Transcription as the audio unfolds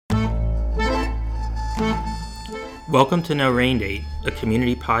Welcome to No Rain Date, a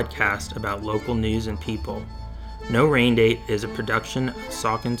community podcast about local news and people. No Rain Date is a production of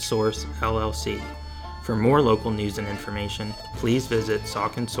Saucon Source, LLC. For more local news and information, please visit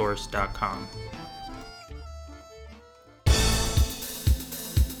sauconsource.com.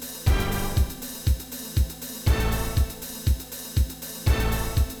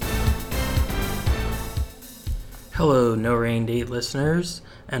 Hello, No Rain Date listeners,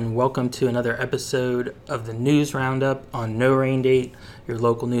 and welcome to another episode of the News Roundup on No Rain Date, your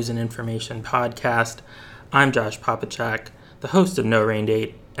local news and information podcast. I'm Josh Popachak, the host of No Rain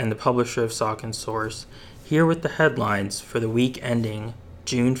Date and the publisher of Saucon Source, here with the headlines for the week ending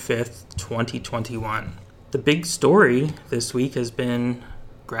June 5th, 2021. The big story this week has been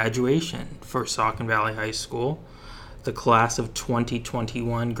graduation for Saucon Valley High School. The class of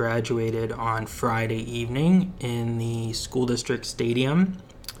 2021 graduated on Friday evening in the school district stadium,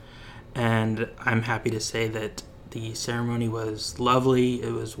 and I'm happy to say that the ceremony was lovely.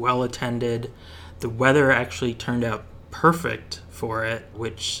 It was well attended. The weather actually turned out perfect for it,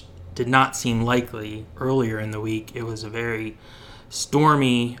 which did not seem likely earlier in the week. It was a very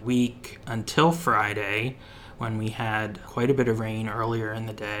stormy week until Friday, when we had quite a bit of rain earlier in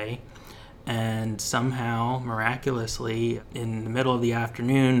the day. And somehow, miraculously, in the middle of the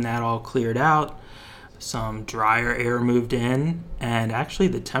afternoon, that all cleared out. Some drier air moved in, and actually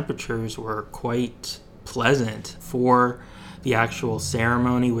the temperatures were quite pleasant for the actual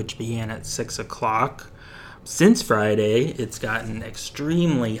ceremony, which began at 6 o'clock. Since Friday, it's gotten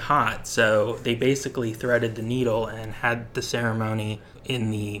extremely hot, so they basically threaded the needle and had the ceremony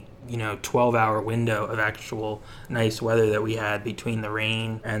in the 12-hour window of actual nice weather that we had between the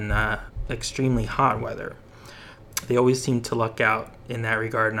rain and the extremely hot weather. They always seem to luck out in that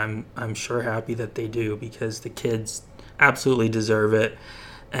regard, and I'm sure happy that they do, because the kids absolutely deserve it.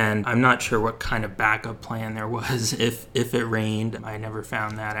 And I'm not sure what kind of backup plan there was if it rained. I never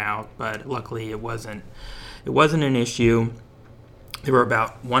found that out, but luckily it wasn't an issue. There were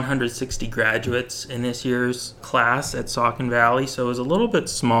about 160 graduates in this year's class at Saucon Valley, so it was a little bit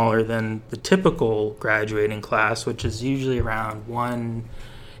smaller than the typical graduating class, which is usually around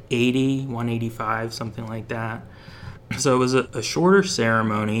 180, 185, something like that. So it was a shorter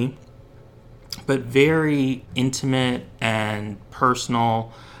ceremony, but very intimate and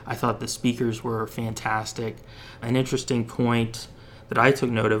personal. I thought the speakers were fantastic. An interesting point that I took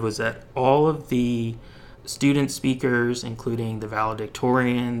note of was that all of the student speakers, including the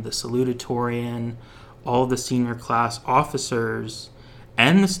valedictorian, the salutatorian, all of the senior class officers,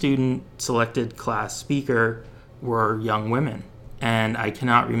 and the student selected class speaker were young women. And I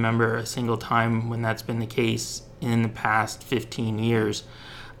cannot remember a single time when that's been the case in the past 15 years.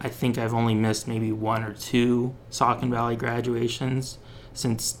 I think I've only missed maybe one or two Saucon Valley graduations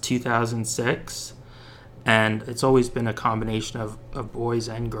since 2006. And it's always been a combination of boys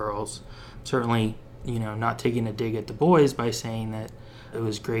and girls. Certainly, not taking a dig at the boys by saying that it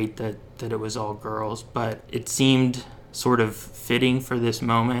was great that it was all girls. But it seemed sort of fitting for this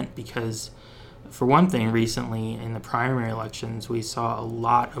moment because, for one thing, recently in the primary elections, we saw a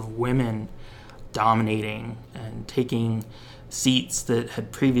lot of women dominating and taking seats that had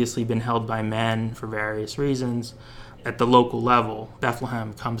previously been held by men for various reasons at the local level.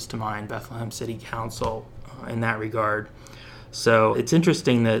 Bethlehem comes to mind, Bethlehem City Council in that regard. So it's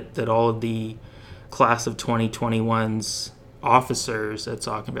interesting that all of the class of 2021's officers at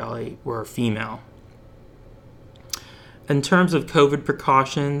Saucon Valley were female. In terms of COVID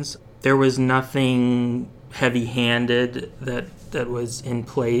precautions, there was nothing heavy-handed that was in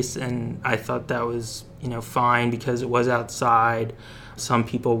place, and I thought that was fine because it was outside. Some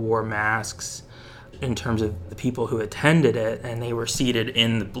people wore masks in terms of the people who attended it, and they were seated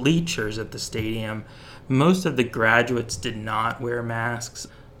in the bleachers at the stadium. Most of the graduates did not wear masks,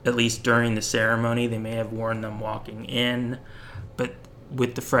 at least during the ceremony. They may have worn them walking in, but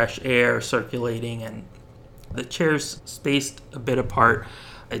with the fresh air circulating and the chairs spaced a bit apart,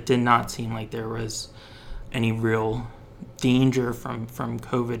 it did not seem like there was any real danger from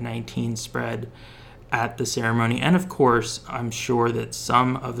COVID-19 spread at the ceremony. And of course, I'm sure that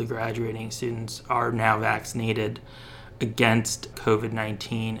some of the graduating students are now vaccinated against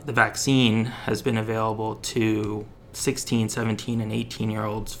COVID-19. The vaccine has been available to 16, 17, and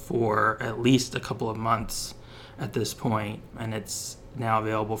 18-year-olds for at least a couple of months at this point, and it's now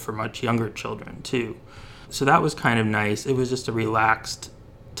available for much younger children too. So that was kind of nice. It was just a relaxed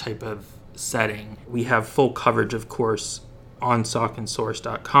type of setting. We have full coverage, of course, on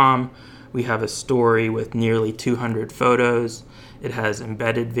sauconsource.com. We have a story with nearly 200 photos. It has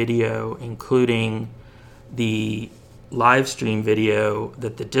embedded video, including the live stream video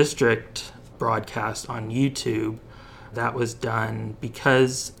that the district broadcast on YouTube That was done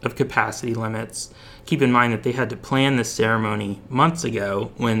because of capacity limits. Keep in mind that they had to plan the ceremony months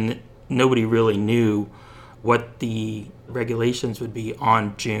ago when nobody really knew what the regulations would be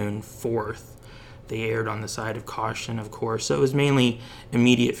on June 4th. They erred on the side of caution, of course. So it was mainly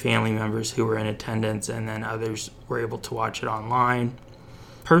immediate family members who were in attendance, and then others were able to watch it online.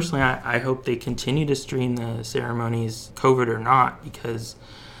 Personally, I hope they continue to stream the ceremonies, COVID or not, because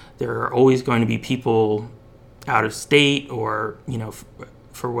there are always going to be people out of state or,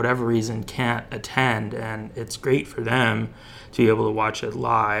 for whatever reason can't attend, and it's great for them to be able to watch it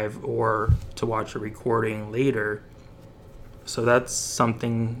live or to watch a recording later. So that's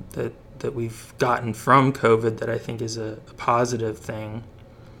something that we've gotten from COVID that I think is a positive thing.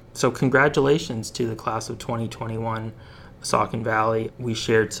 So congratulations to the class of 2021 Saucon Valley. We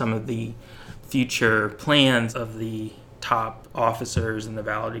shared some of the future plans of the top officers in the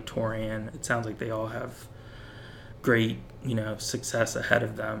valedictorian. It sounds like they all have great, success ahead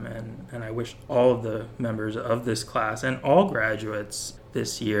of them. And I wish all of the members of this class and all graduates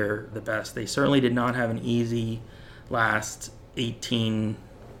this year the best. They certainly did not have an easy last 18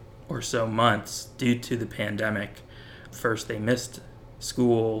 or so months due to the pandemic. First, they missed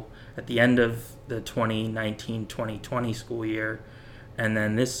school at the end of the 2019-2020 school year. And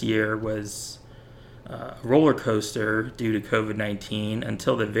then this year was a roller coaster due to COVID-19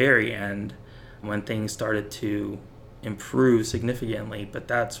 until the very end when things started to improve significantly. But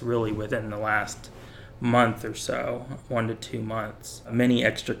that's really within the last month or so, 1 to 2 months. Many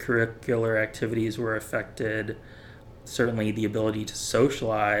extracurricular activities were affected. Certainly the ability to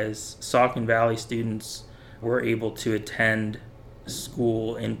socialize. Saucon Valley students were able to attend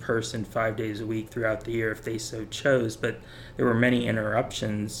school in person 5 days a week throughout the year if they so chose, but there were many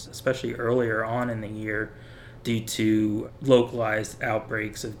interruptions, especially earlier on in the year, due to localized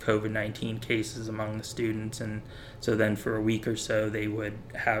outbreaks of COVID-19 cases among the students. And so then for a week or so they would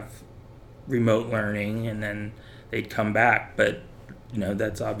have remote learning and then they'd come back. But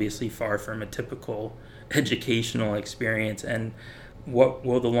that's obviously far from a typical educational experience. And what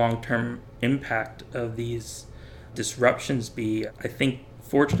will the long-term impact of these disruptions be? I think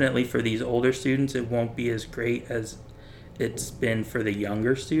fortunately for these older students it won't be as great as it's been for the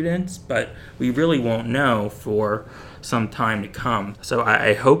younger students, but we really won't know for some time to come. So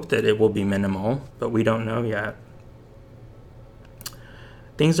I hope that it will be minimal, but we don't know yet.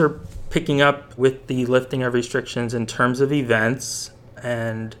 Things are picking up with the lifting of restrictions in terms of events,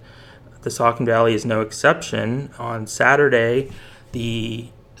 and the Saucon Valley is no exception. On Saturday, the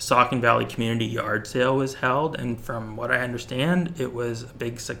Saucon Valley Community Yard Sale was held, and from what I understand, it was a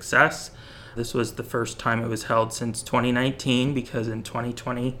big success. This was the first time it was held since 2019, because in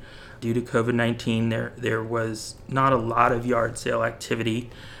 2020, due to COVID-19, there was not a lot of yard sale activity.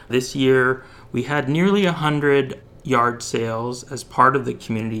 This year, we had nearly 100 yard sales as part of the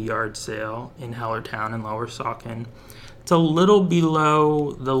community yard sale in Hellertown and Lower Saucon. It's a little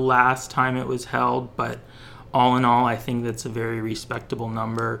below the last time it was held, but all in all, I think that's a very respectable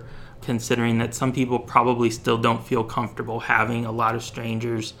number, considering that some people probably still don't feel comfortable having a lot of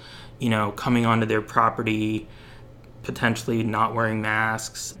strangers, coming onto their property, potentially not wearing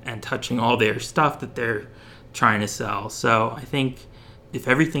masks and touching all their stuff that they're trying to sell. So I think if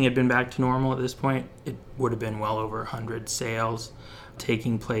everything had been back to normal at this point, it would have been well over 100 sales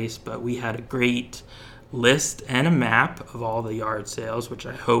taking place. But we had a great list and a map of all the yard sales, which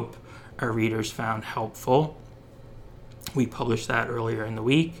I hope our readers found helpful. We published that earlier in the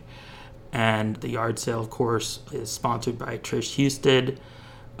week. And the yard sale, of course, is sponsored by Trish Husted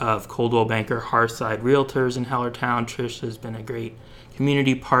of Coldwell Banker Hearthside Realtors in Hellertown. Trish has been a great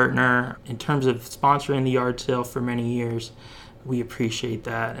community partner in terms of sponsoring the yard sale for many years. We appreciate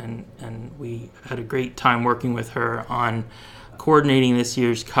that, and we had a great time working with her on coordinating this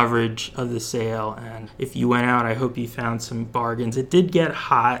year's coverage of the sale. And if you went out, I hope you found some bargains. It did get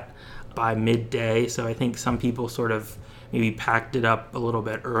hot by midday, so I think some people sort of maybe packed it up a little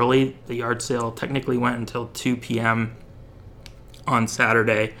bit early. The yard sale technically went until 2 p.m. on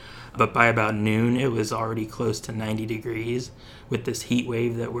Saturday, but by about noon it was already close to 90 degrees with this heat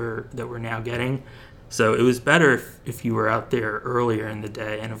wave that we're now getting. So it was better if you were out there earlier in the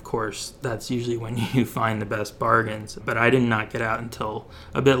day, and of course that's usually when you find the best bargains. But I did not get out until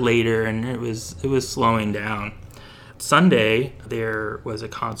a bit later, and it was slowing down. Sunday there was a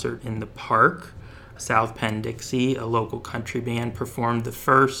concert in the park. South Penn Dixie, a local country band, performed the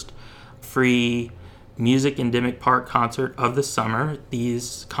first free Music in Dimmock Park concert of the summer.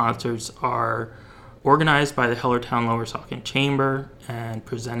 These concerts are organized by the Hellertown Lower Saucon Chamber and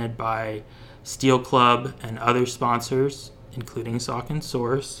presented by Steel Club and other sponsors. including Saucon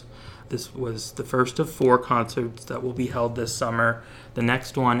Source. This was the first of 4 concerts that will be held this summer. The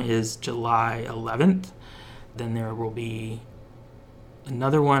next one is July 11th. Then there will be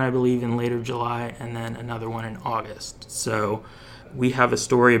another one, I believe, in later July, and then another one in August. So we have a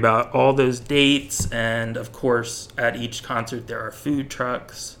story about all those dates, and of course, at each concert there are food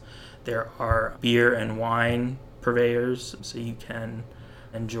trucks, there are beer and wine purveyors, so you can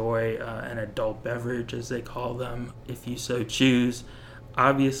enjoy an adult beverage, as they call them, if you so choose.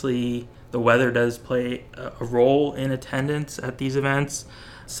 Obviously, the weather does play a role in attendance at these events.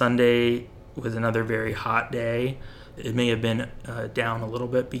 Sunday was another very hot day. It may have been down a little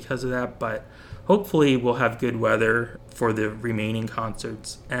bit because of that, but hopefully we'll have good weather for the remaining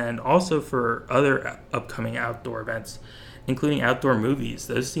concerts and also for other upcoming outdoor events, including outdoor movies.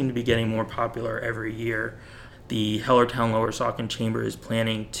 Those seem to be getting more popular every year. The Hellertown Lower Saucon Chamber is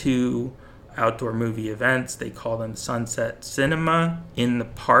planning 2 outdoor movie events. They call them Sunset Cinema in the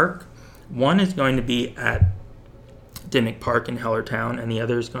park. One is going to be at Dimmick Park in Hellertown, and the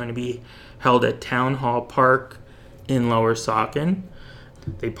other is going to be held at Town Hall Park in Lower Saucon.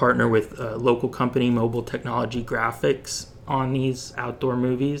 They partner with a local company, Mobile Technology Graphics, on these outdoor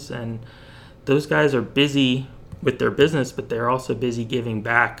movies, and those guys are busy with their business, but they're also busy giving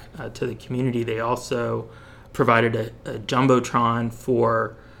back to the community. They also provided a Jumbotron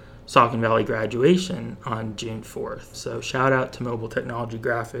for Saucon Valley graduation on June 4th. So shout out to Mobile Technology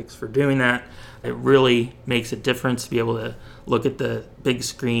Graphics for doing that. It really makes a difference to be able to look at the big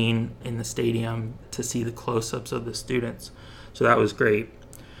screen in the stadium to see the close-ups of the students. So that was great.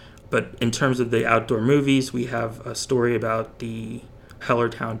 But in terms of the outdoor movies, we have a story about the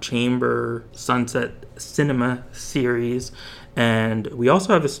Hellertown Chamber Sunset Cinema series. And we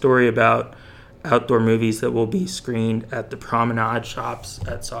also have a story about outdoor movies that will be screened at the Promenade Shops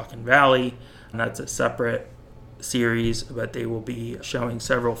at Saucon Valley. And that's a separate series, but they will be showing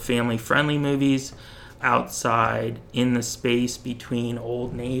several family-friendly movies outside in the space between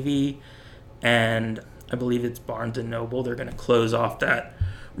Old Navy and I believe it's Barnes & Noble. They're going to close off that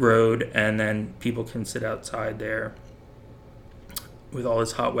road, and then people can sit outside there. With all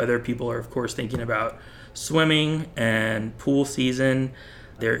this hot weather, people are, of course, thinking about swimming and pool season.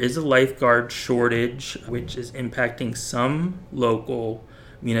 There is a lifeguard shortage, which is impacting some local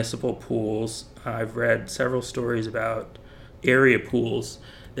municipal pools. I've read several stories about area pools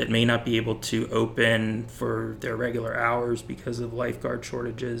that may not be able to open for their regular hours because of lifeguard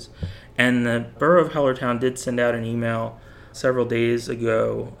shortages. And the Borough of Hellertown did send out an email several days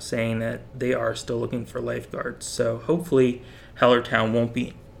ago saying that they are still looking for lifeguards. So hopefully Hellertown won't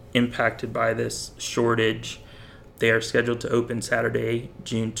be impacted by this shortage. They are scheduled to open Saturday,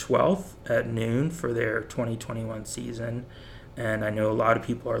 June 12th at noon for their 2021 season. And I know a lot of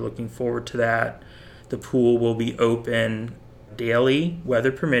people are looking forward to that. The pool will be open daily,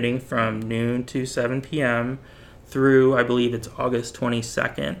 weather permitting, from noon to 7 p.m. through, I believe it's August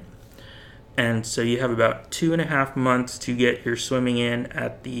 22nd. And so you have about 2.5 months to get your swimming in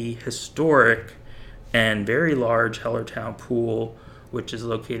at the historic and very large Hellertown pool, which is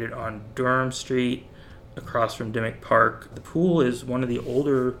located on Durham Street across from Dimmick Park. The pool is one of the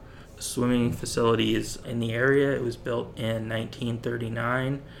older swimming facilities in the area. It was built in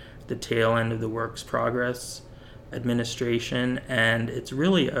 1939, the tail end of the Works Progress administration, and it's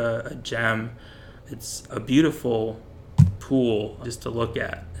really a gem. It's a beautiful pool just to look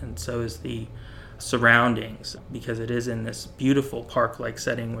at, and so is the surroundings, because it is in this beautiful park-like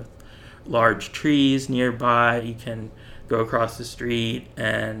setting with large trees nearby. You can go across the street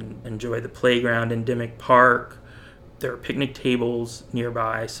and enjoy the playground in Dimmick Park. There are picnic tables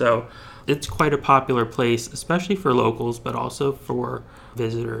nearby, so it's quite a popular place, especially for locals, but also for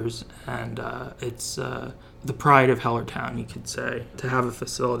visitors, and it's the pride of Hellertown, you could say, to have a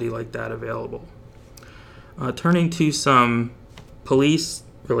facility like that available. Turning to some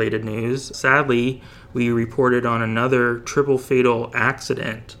police-related news, sadly, we reported on another triple fatal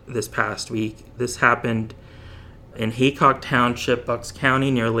accident this past week. This happened in Haycock Township, Bucks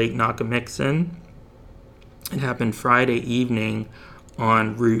County, near Lake Nakamixon. It happened Friday evening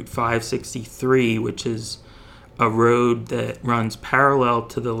on Route 563, which is a road that runs parallel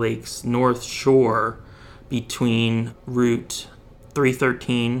to the lake's north shore between Route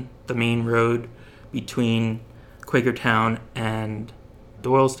 313, the main road between Quakertown and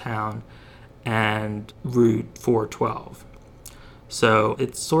Doylestown, and Route 412. So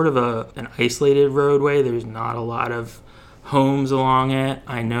it's sort of an isolated roadway. There's not a lot of homes along it.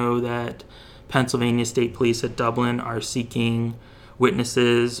 I know that Pennsylvania State Police at Dublin are seeking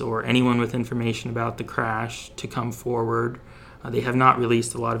witnesses or anyone with information about the crash to come forward. They have not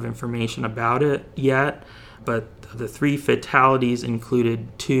released a lot of information about it yet, but The 3 fatalities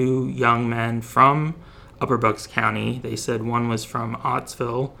included 2 young men from Upper Bucks County. They said one was from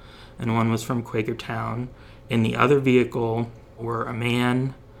Ottsville and one was from Quakertown. In the other vehicle were a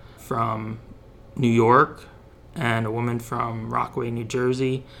man from New York and a woman from Rockaway, New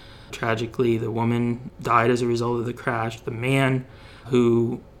Jersey. Tragically, the woman died as a result of the crash. The man,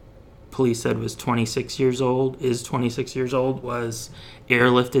 who police said was 26 years old, was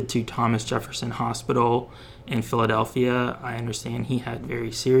airlifted to Thomas Jefferson Hospital in Philadelphia. I understand he had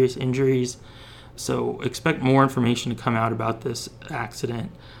very serious injuries. So expect more information to come out about this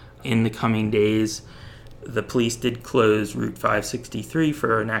accident in the coming days. The police did close Route 563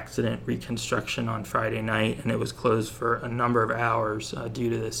 for an accident reconstruction on Friday night, and it was closed for a number of hours due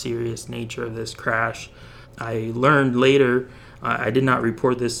to the serious nature of this crash. I learned later, I did not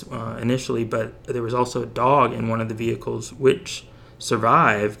report this initially, but there was also a dog in one of the vehicles which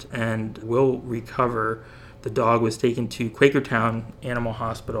survived and will recover. The dog was taken to Quakertown Animal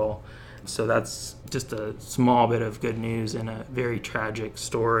Hospital. So that's just a small bit of good news in a very tragic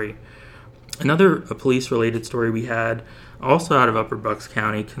story. Another police-related story we had, also out of Upper Bucks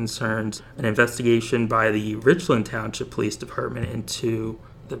County, concerns an investigation by the Richland Township Police Department into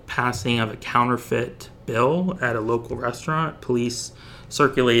the passing of a counterfeit bill at a local restaurant. Police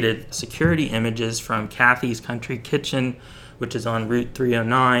circulated security images from Kathy's Country Kitchen, which is on Route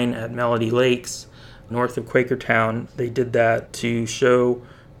 309 at Melody Lakes, north of Quakertown. They did that to show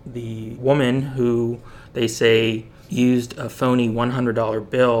the woman who they say used a phony $100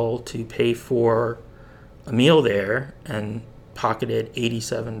 bill to pay for a meal there and pocketed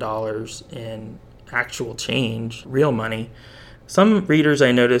 $87 in actual change, real money. Some readers,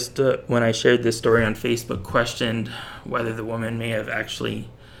 I noticed when I shared this story on Facebook, questioned whether the woman may have actually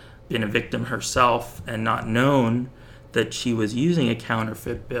been a victim herself and not known that she was using a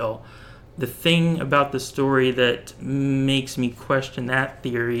counterfeit bill. The thing about the story that makes me question that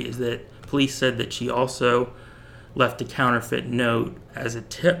theory is that police said that she also left a counterfeit note as a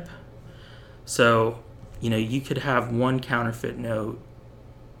tip. So, you could have one counterfeit note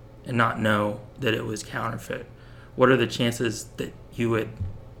and not know that it was counterfeit. What are the chances that you would,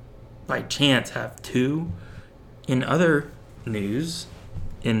 by chance, have 2? In other news,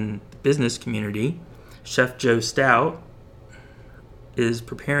 in the business community, Chef Joe Stout is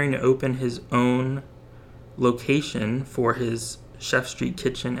preparing to open his own location for his Chef Street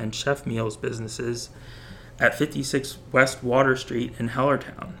Kitchen and Chef Meals businesses at 56 West Water Street in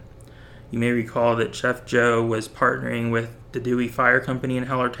Hellertown. You may recall that Chef Joe was partnering with the Dewey Fire Company in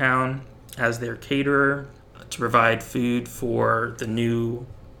Hellertown as their caterer to provide food for the new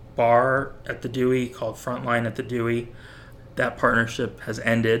bar at the Dewey called Frontline at the Dewey. That partnership has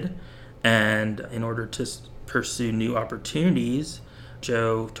ended, and in order to pursue new opportunities,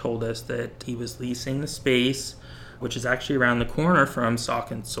 Joe told us that he was leasing the space, which is actually around the corner from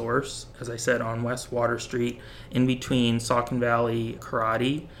Saucon Source, as I said, on West Water Street, in between Saucon Valley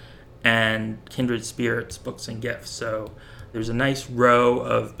Karate and Kindred Spirits Books and Gifts. So there's a nice row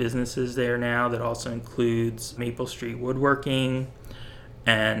of businesses there now that also includes Maple Street Woodworking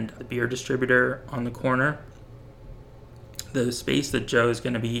and the beer distributor on the corner. The space that Joe is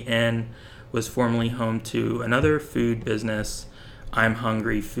going to be in was formerly home to another food business, I'm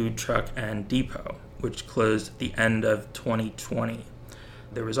Hungry Food Truck and Depot, which closed at the end of 2020.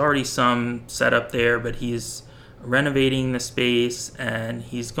 There was already some set up there, but he's renovating the space and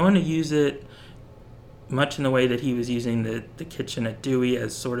he's going to use it much in the way that he was using the kitchen at Dewey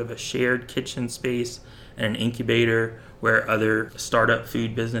as sort of a shared kitchen space and an incubator where other startup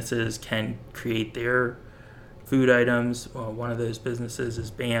food businesses can create their food items. One of those businesses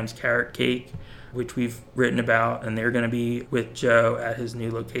is Bam's Carrot Cake, which we've written about, and they're going to be with Joe at his new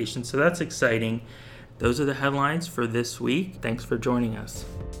location. So that's exciting. Those are the headlines for this week. Thanks for joining us.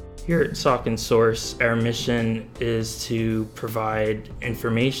 Here at Saucon Source, our mission is to provide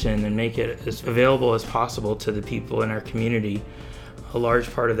information and make it as available as possible to the people in our community. A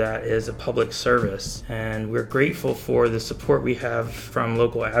large part of that is a public service, and we're grateful for the support we have from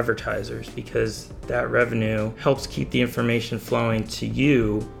local advertisers because that revenue helps keep the information flowing to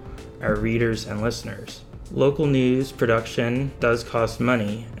you, our readers and listeners. Local news production does cost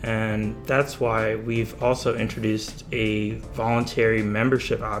money, and that's why we've also introduced a voluntary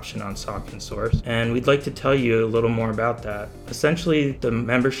membership option on Saucon Source, and we'd like to tell you a little more about that. Essentially, the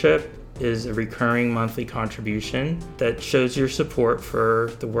membership is a recurring monthly contribution that shows your support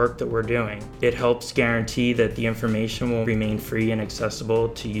for the work that we're doing. It helps guarantee that the information will remain free and accessible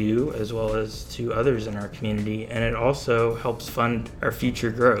to you as well as to others in our community, and it also helps fund our future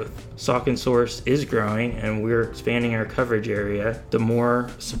growth. Saucon Source is growing and we're expanding our coverage area. The more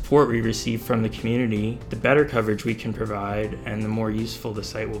support we receive from the community, the better coverage we can provide and the more useful the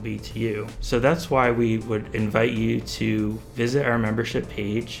site will be to you. So that's why we would invite you to visit our membership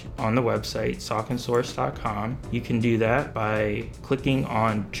page on the website, sauconsource.com. You can do that by clicking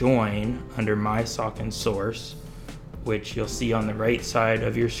on Join under My Saucon Source, which you'll see on the right side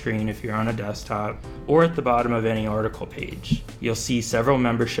of your screen if you're on a desktop, or at the bottom of any article page. You'll see several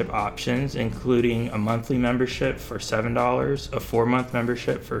membership options, including a monthly membership for $7, a 4-month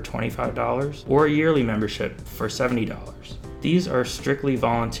membership for $25, or a yearly membership for $70. These are strictly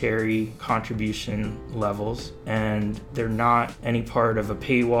voluntary contribution levels, and they're not any part of a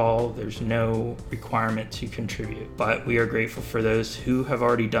paywall. There's no requirement to contribute. But we are grateful for those who have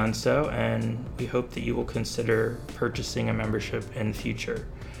already done so, and we hope that you will consider purchasing a membership in the future.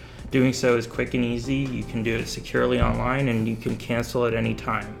 Doing so is quick and easy. You can do it securely online, and you can cancel at any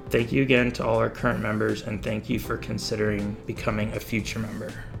time. Thank you again to all our current members, and thank you for considering becoming a future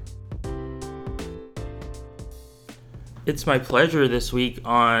member. It's my pleasure this week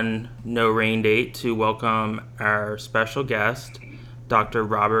on No Rain Date to welcome our special guest, Dr.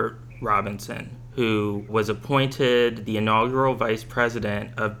 Robert Robinson, who was appointed the inaugural Vice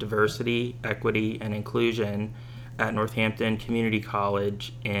President of Diversity, Equity, and Inclusion at Northampton Community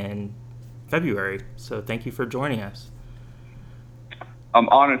College in February. So thank you for joining us. I'm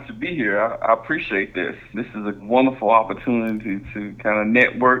honored to be here. I appreciate this. This is a wonderful opportunity to kind of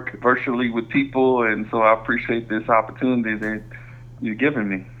network virtually with people, and so I appreciate this opportunity that you're giving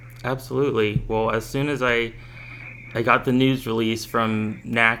me. Absolutely. Well, as soon as I got the news release from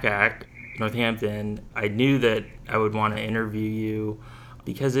NACAC, Northampton, I knew that I would want to interview you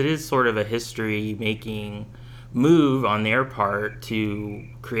because it is sort of a history-making move on their part to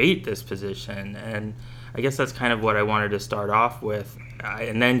create this position, and I guess that's kind of what I wanted to start off with,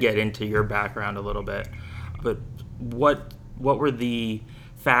 and then get into your background a little bit. But what were the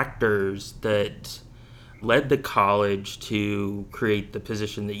factors that led the college to create the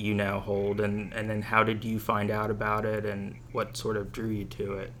position that you now hold, and then how did you find out about it, and what sort of drew you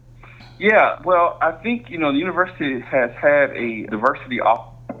to it? Yeah, well, I think, the university has had a diversity office.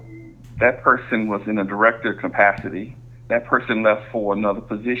 That person was in a director capacity. That person left for another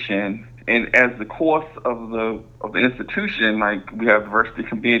position. And as the course of the institution, like we have diversity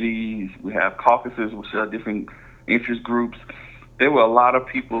committees, we have caucuses, which are different interest groups. There were a lot of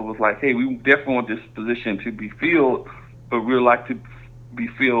people who was like, hey, we definitely want this position to be filled, but we'd like to be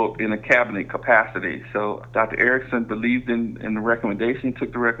filled in a cabinet capacity. So Dr. Erickson believed in the recommendation,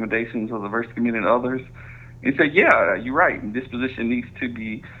 took the recommendations of the diversity committee and others, and said, yeah, you're right. This position needs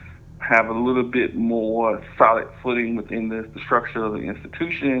to have a little bit more solid footing within the structure of the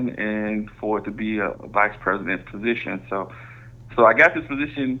institution, and for it to be a vice president position. So I got this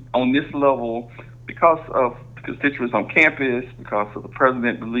position on this level because of the constituents on campus, because of the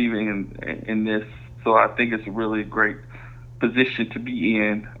president believing in this. So I think it's a really great position to be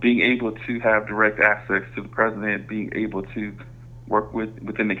in, being able to have direct access to the president, being able to work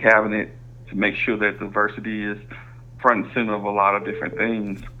within the cabinet to make sure that diversity is front and center of a lot of different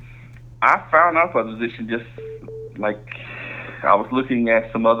things. I found out about the position just like I was looking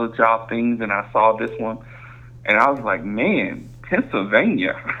at some other job things, and I saw this one, and I was like, man,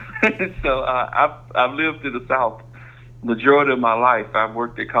 Pennsylvania. So I've lived in the South majority of my life. I've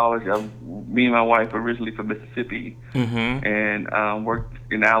worked at college. Me and my wife originally from Mississippi, and worked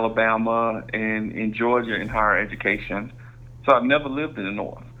in Alabama and in Georgia in higher education. So I've never lived in the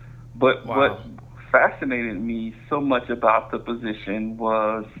North. But wow. What fascinated me so much about the position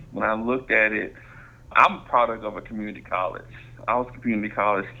was when I looked at it, I'm a product of a community college. I was a community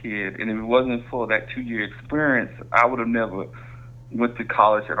college kid, and if it wasn't for that 2-year experience, I would have never went to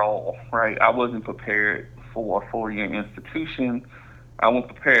college at all, right? I wasn't prepared for a 4-year institution. I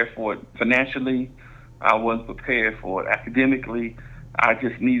wasn't prepared for it financially. I wasn't prepared for it academically. I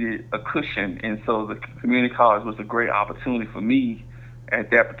just needed a cushion, and so the community college was a great opportunity for me at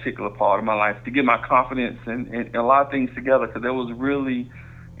that particular part of my life to get my confidence and a lot of things together, because there was really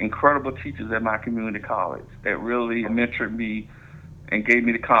incredible teachers at my community college that really mentored me and gave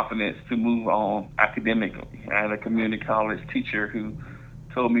me the confidence to move on academically. I had a community college teacher who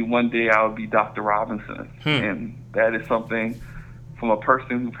told me one day I would be Dr. Robinson, and that is something, from a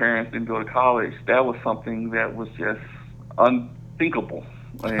person whose parents didn't go to college, that was something that was just unthinkable,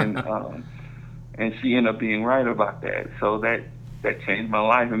 and she ended up being right about that. So that that changed my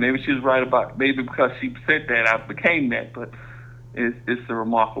life. And maybe she was right about, maybe because she said that, I became that. But it's a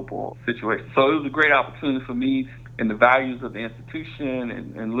remarkable situation. So it was a great opportunity for me and the values of the institution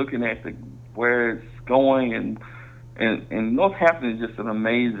and looking at where it's going. And Northampton is just an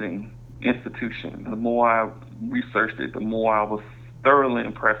amazing institution. The more I researched it, the more I was thoroughly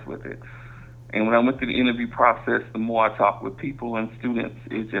impressed with it. And when I went through the interview process, the more I talked with people and students,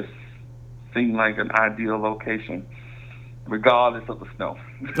 it just seemed like an ideal location, regardless of the snow.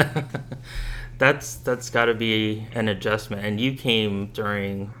 That's got to be an adjustment. And you came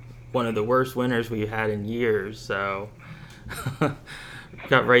during one of the worst winters we had in years, so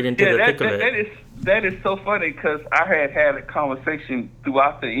got right into the thick of it. That is so funny because I had a conversation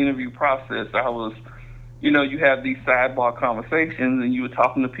throughout the interview process. I was, you have these sidebar conversations and you were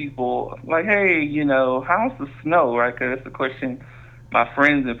talking to people like, hey, how's the snow, right? Because that's the question my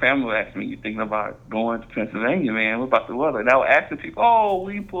friends and family would ask me. You thinking about going to Pennsylvania, man? What about the weather? And I was asking people, oh,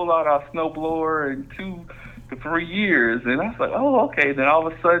 we pulled out our snowblower in 2 to 3 years. And I was like, oh, okay. Then all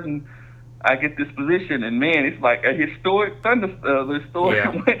of a sudden, I get this position, and man, it's like a historic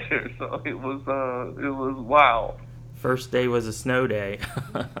winter. So it was wild. First day was a snow day.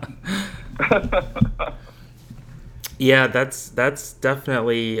 Yeah, that's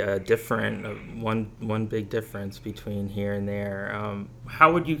definitely different. One big difference between here and there.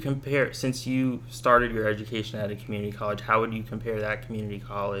 How would you compare, since you started your education at a community college? How would you compare that community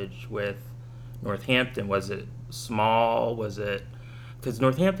college with Northampton? Was it small? Was it, because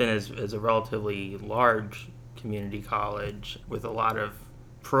Northampton is a relatively large community college with a lot of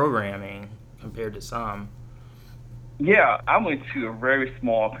programming compared to some. Yeah, I went to a very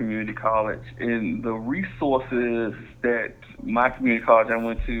small community college, and the resources that my community college I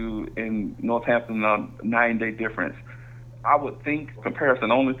went to in Northampton are 9-day difference. I would think, comparison,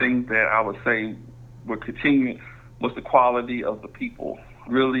 the only thing that I would say would continue was the quality of the people.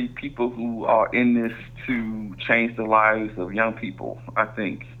 Really, people who are in this to change the lives of young people, I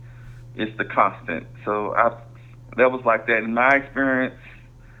think, is the constant. So that was like that in my experience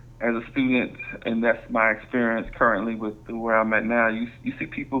as a student, and that's my experience currently with where I'm at now. You see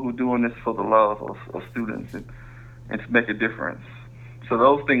people who are doing this for the love of students and to make a difference. So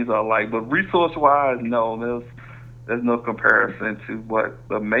those things are like, but resource-wise, no, there's no comparison to what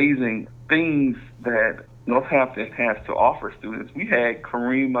amazing things that Northampton has to offer students. We had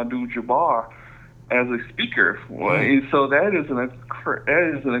Kareem Abdul-Jabbar as a speaker, and so that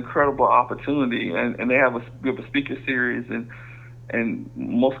is an incredible opportunity. And they have a speaker series, and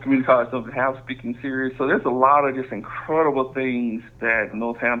most community colleges don't have speaking series. So there's a lot of just incredible things that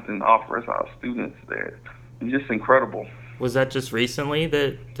Northampton offers our students that is just incredible. Was that just recently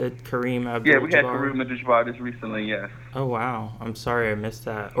that Kareem Abdul-Jabbar? Yeah, we had Kareem Abdul-Jabbar just recently, yes. Oh, wow. I'm sorry I missed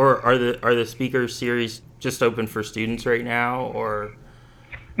that. Or are the speaker series just open for students right now, or?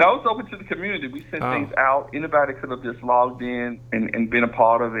 No, it's open to the community. We send things out. Anybody could have just logged in and been a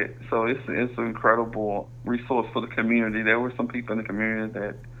part of it. So it's an incredible resource for the community. There were some people in the community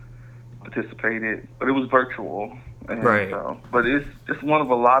that participated, but it was virtual. Right. But it's just one of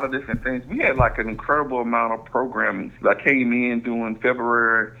a lot of different things. We had like an incredible amount of programming that came in during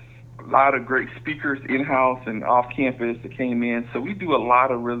February. A lot of great speakers in-house and off-campus that came in. So we do a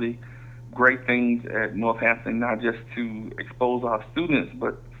lot of really great things at Northampton, not just to expose our students,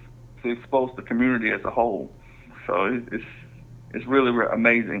 but to expose the community as a whole. So it's really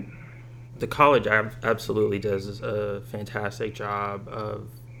amazing. The college absolutely does a fantastic job of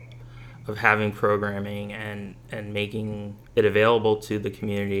having programming and making it available to the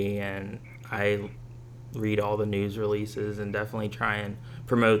community. And I read all the news releases and definitely try and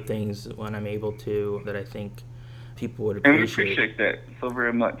promote things when I'm able to that I think people would appreciate. And we appreciate that so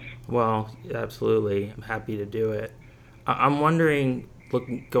very much. Well, absolutely. I'm happy to do it. I'm wondering,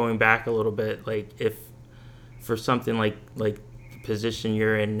 going back a little bit, like if for something like the position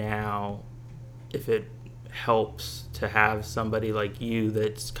you're in now, if it helps to have somebody like you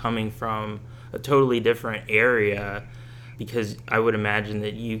that's coming from a totally different area, because I would imagine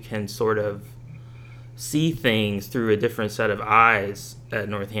that you can sort of see things through a different set of eyes at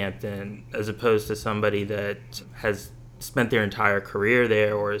Northampton as opposed to somebody that has spent their entire career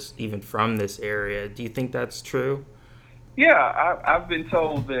there or is even from this area. Do you think that's true? Yeah, I've been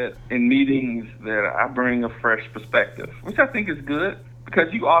told that in meetings that I bring a fresh perspective, which I think is good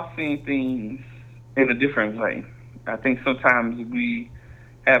because you are seeing things in a different way. I think sometimes we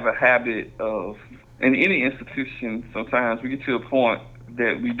have a habit of, in any institution, sometimes we get to a point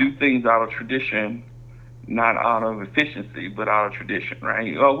that we do things out of tradition, not out of efficiency, but out of tradition,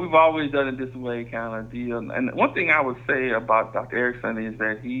 right? Oh, we've always done it this way kind of deal. And one thing I would say about Dr. Erickson is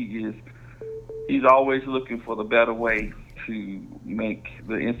that he's always looking for the better way to make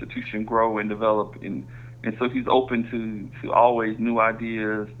the institution grow and develop, and so he's open to always new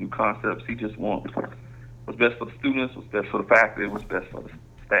ideas, new concepts. He just wants what's best for the students, what's best for the faculty, what's best for the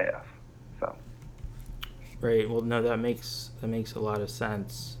staff. So. Right. Well, no, that makes a lot of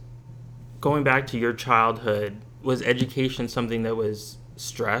sense. Going back to your childhood, was education something that was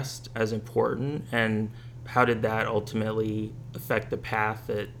stressed as important, and how did that ultimately affect the path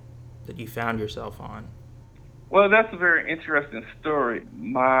that you found yourself on? Well, that's a very interesting story.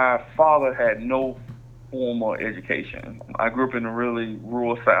 My father had no formal education. I grew up in the really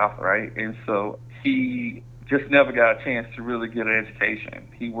rural South, right? And so he just never got a chance to really get an education.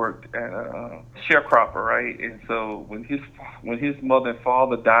 He worked at a sharecropper, right? And so when his mother and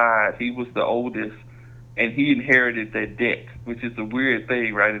father died, he was the oldest, and he inherited that debt, which is a weird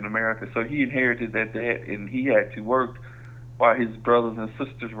thing, right, in America. So he inherited that debt, and he had to work while his brothers and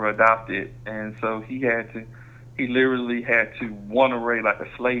sisters were adopted. And so he literally had to run away like a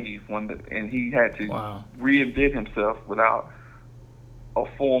slave, and he had to reinvent himself without a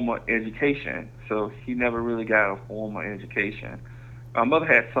formal education. So he never really got a formal education. My mother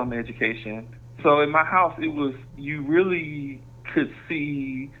had some education. So in my house, you really could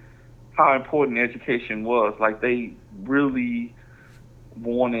see how important education was. Like, they really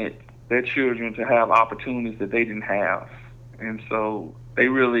wanted their children to have opportunities that they didn't have. And so they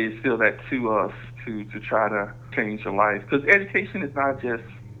really instill that to us to try to change your life. Because education is not just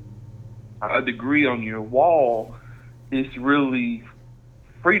a degree on your wall. It's really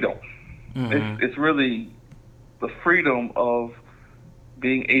freedom. Mm-hmm. It's really the freedom of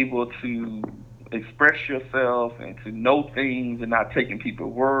being able to express yourself and to know things and not taking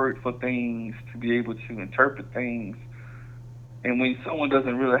people's word for things, to be able to interpret things. And when someone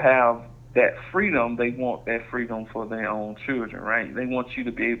doesn't really have that freedom, they want that freedom for their own children, right? They want you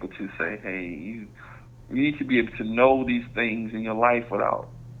to be able to say, hey, you need to be able to know these things in your life without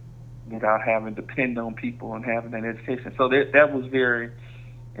having to depend on people and having that education. So that was very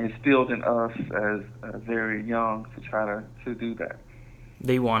instilled in us as very young to try to do that.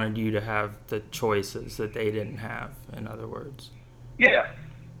 They wanted you to have the choices that they didn't have, in other words. Yeah,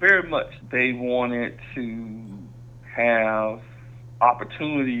 very much. They wanted to have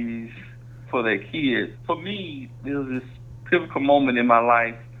opportunities for their kids. For me, there was this pivotal moment in my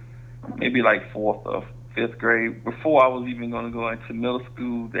life, maybe like 4th or 5th grade, before I was even going to go into middle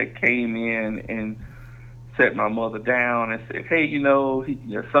school, that came in and sat my mother down and said, hey,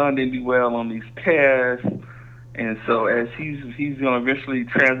 your son didn't do well on these tests. And so as he's going to eventually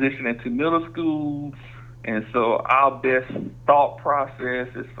transition into middle school, and so our best thought process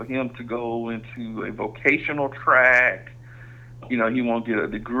is for him to go into a vocational track. He won't get a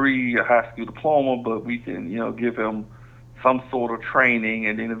degree, a high school diploma, but we can, give him some sort of training,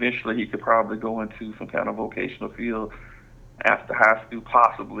 and then eventually he could probably go into some kind of vocational field after high school,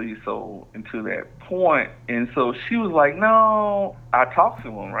 possibly, so into that point. And so she was like, no, I talk to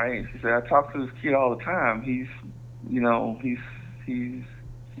him, right? She said, I talk to this kid all the time. He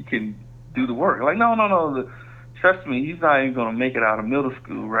can do the work. Like, no, trust me, he's not even going to make it out of middle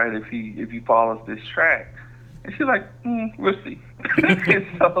school, right, if he follows this track. And she's like, we'll see. And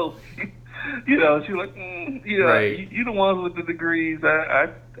so, she was like, right. You the ones with the degrees. I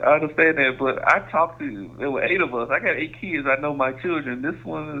understand that, but there were 8 of us. I got 8 kids. I know my children. This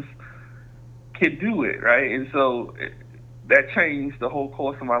one can do it, right? And so that changed the whole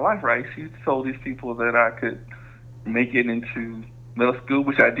course of my life, right? She told these people that I could make it into middle school,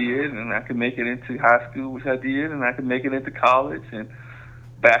 which I did, and I could make it into high school, which I did, and I could make it into college, and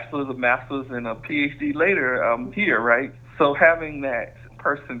bachelor's, a master's, and a PhD later, I'm here, right? So having that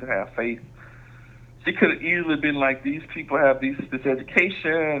person to have faith, she could have easily been like, these people have this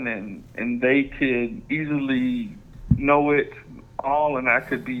education, and they could easily know it all, and I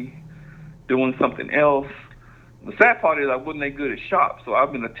could be doing something else. The sad part is I wasn't that good at shop, so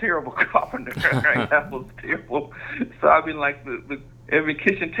I've been a terrible carpenter. Right? I was terrible. So I've been like every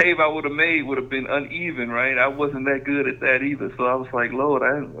kitchen table I would have made would have been uneven, right? I wasn't that good at that either. So I was like, Lord,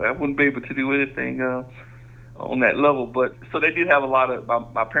 I wouldn't be able to do anything on that level. But so they did have a lot of,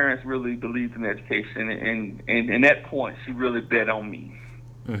 my parents really believed in education, and at that point, she really bet on me.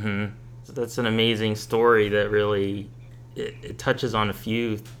 Mm-hmm. So that's an amazing story that really, it touches on a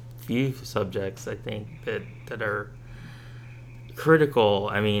few subjects, I think, that are critical.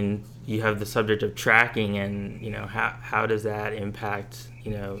 I mean, you have the subject of tracking, and how does that impact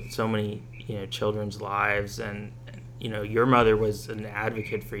so many children's lives, and your mother was an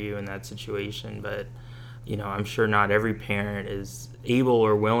advocate for you in that situation, but I'm sure not every parent is able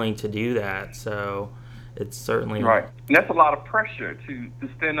or willing to do that, so it's certainly right. And that's a lot of pressure to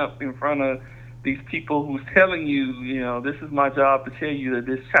stand up in front of these people who's telling you, this is my job to tell you that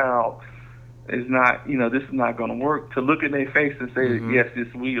this child is not, this is not going to work, to look in their face and say, yes,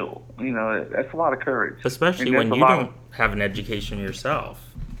 this will. That's a lot of courage. Especially when you don't have an education yourself,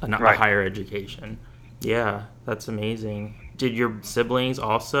 a higher education. Yeah, that's amazing. Did your siblings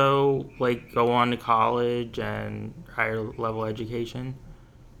also go on to college and higher level education?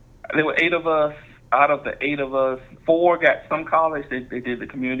 There were 8 of us. Out of the 8 of us, 4 got some college. They did the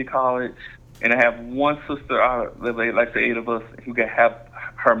community college. And I have one sister out of, like the 8 of us, who have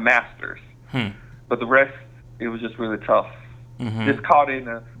her master's. But the rest, it was just really tough. Just caught in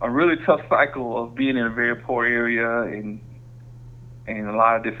a really tough cycle of being in a very poor area, and a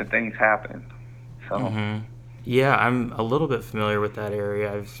lot of different things happened. So. Yeah, I'm a little bit familiar with that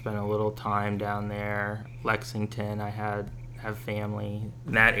area. I've spent a little time down there. Lexington, I have family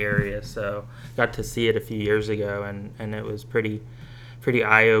in that area, so got to see it a few years ago, and it was pretty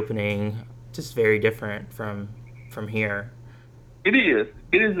eye-opening, just very different from here. It is.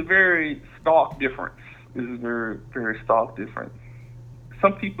 It is a very stark difference. It is a very, very stark difference.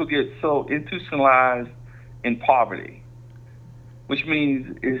 Some people get so institutionalized in poverty, which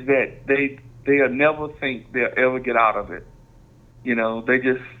means is that they'll never think they'll ever get out of it. They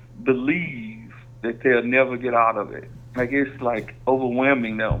just believe that they'll never get out of it. It's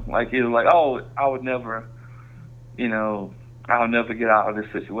overwhelming them. It's oh, I would never, I'll never get out of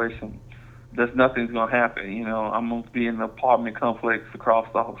this situation. There's nothing's going to happen. I'm going to be in an apartment complex across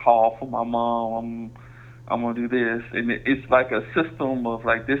the hall from my mom. I'm going to do this. And it's like a system of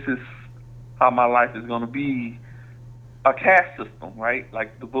this is how my life is going to be. A caste system, right?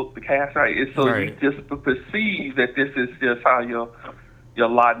 Like the book, The Caste, right? It's so you just perceive that this is just how your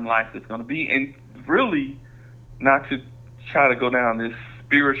lot in life is going to be. And really, not to try to go down this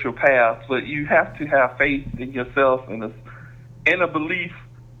spiritual path, but you have to have faith in yourself and a belief.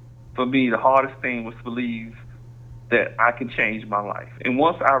 For me, the hardest thing was to believe that I can change my life. And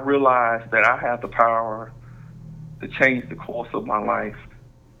once I realized that I have the power to change the course of my life,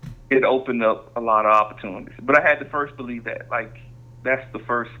 it opened up a lot of opportunities. But I had to first believe that. That's the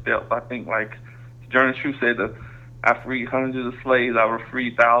first step. I think, Journey True said that I freed hundreds of slaves. I would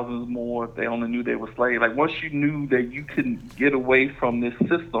free thousands more if they only knew they were slaves. Once you knew that you couldn't get away from this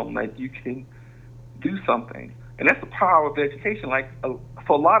system, you can do something. And that's the power of education.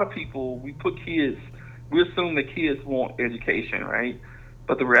 For a lot of people, we assume that kids want education, right?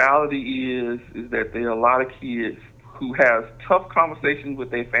 But the reality is that there are a lot of kids who have tough conversations with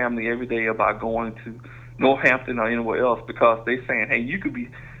their family every day about going to Northampton or anywhere else, because they're saying, hey, you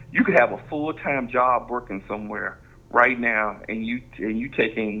could have a full-time job working somewhere right now, and you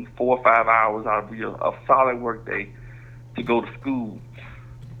taking 4 or 5 hours out of a solid work day to go to school.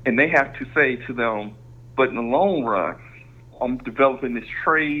 And they have to say to them, but in the long run, I'm developing this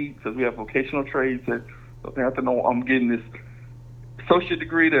trade, because we have vocational trades that they have to know I'm getting this associate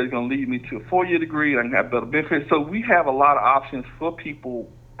degree that is going to lead me to a 4-year degree. I can have better benefits. So we have a lot of options for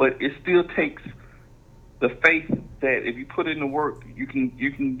people, but it still takes the faith that if you put in the work, you can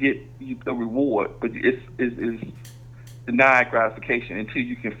get the reward, but it's denied gratification until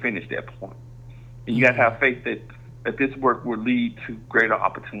you can finish that point. And you got to have faith that this work will lead to greater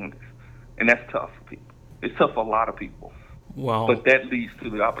opportunities, and that's tough for people. It's tough for a lot of people. Well, but that leads to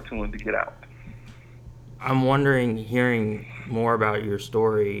the opportunity to get out. I'm wondering, hearing more about your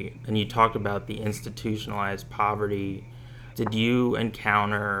story, and you talked about the institutionalized poverty. Did you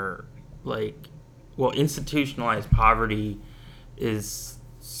encounter institutionalized poverty is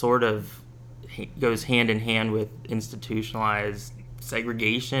sort of goes hand in hand with institutionalized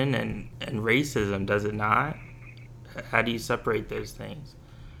segregation and racism, does it not? How do you separate those things?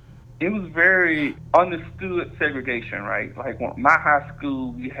 It was very understood segregation, right? My high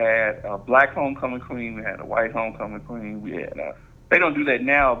school, we had a black homecoming queen, we had a white homecoming queen, we had they don't do that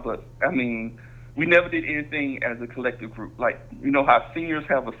now, but we never did anything as a collective group. How seniors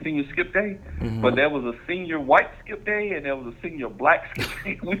have a senior skip day, but there was a senior white skip day and there was a senior black skip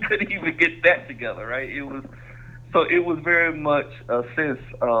day. We couldn't even get that together, right? It was very much a sense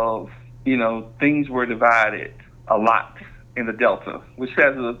of, things were divided a lot in the Delta, which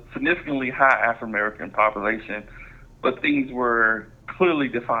has a significantly high African American population, but things were clearly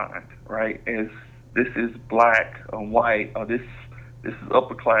defined, right? As this is black or white, or this is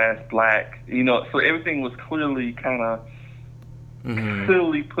upper class black, so everything was clearly kind of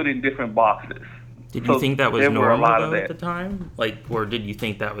clearly put in different boxes. Did you think that was normal though at the time? Or did you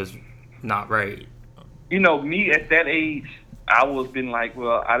think that was not right? Me at that age, I was been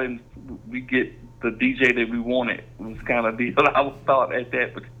we get the DJ that we wanted, was kind of deal I was thought at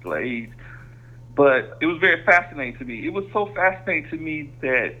that particular age. But it was very fascinating to me. It was so fascinating to me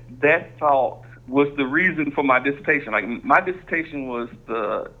that thought was the reason for my dissertation. Like, my dissertation was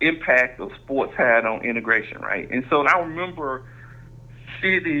the impact of sports had on integration, right? And so I remember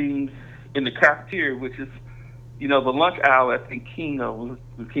sitting in the cafeteria, which is, the lunch hour. I think King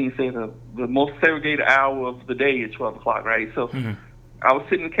said the most segregated hour of the day is 12 o'clock, right? So I was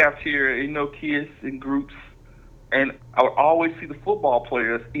sitting in the cafeteria, kids in groups, and I would always see the football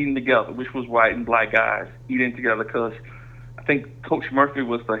players eating together, which was white and black guys eating together, because I think Coach Murphy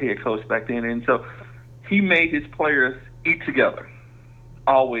was the head coach back then. And so he made his players eat together,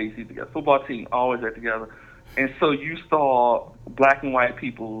 always eat together. Football team always ate together. And so you saw black and white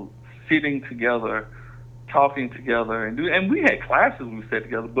people sitting together, talking together, and we had classes we sat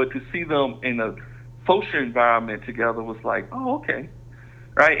together, but to see them in a social environment together was like, oh, okay,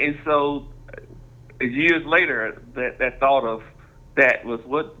 right? And so years later, that thought of that was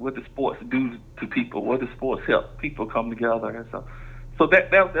what do sports do to people? What do sports help people come together? And so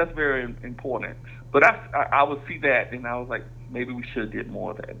that's very important. But I would see that, and I was like, maybe we should get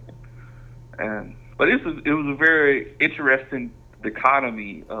more of that. But it was a very interesting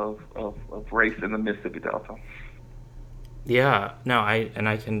dichotomy of race in the Mississippi Delta. Yeah, no,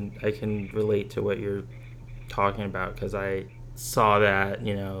 I can relate to what you're talking about, because I saw that,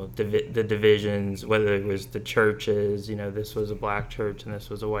 the divisions, whether it was the churches, this was a black church and this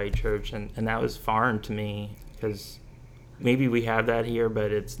was a white church, and that was foreign to me, because maybe we have that here,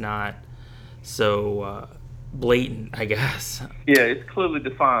 but it's not so blatant, I guess. Yeah, it's clearly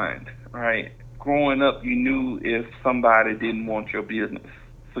defined, right? Growing up, you knew if somebody didn't want your business,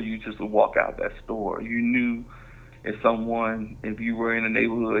 so you just would walk out that store. You knew if you were in a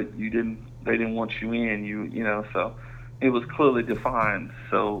neighborhood, they didn't want you in, so it was clearly defined.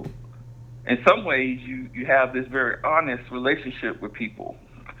 So in some ways, you have this very honest relationship with people.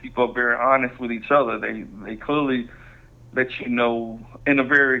 People are very honest with each other. They clearly let you know in a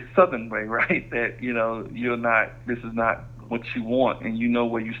very Southern way, right, that, this is not what you want, and you know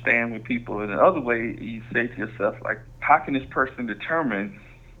where you stand with people. And the other way, you say to yourself, like, how can this person determine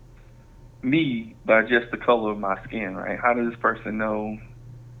me by just the color of my skin, right? How does this person know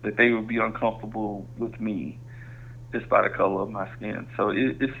that they would be uncomfortable with me just by the color of my skin? So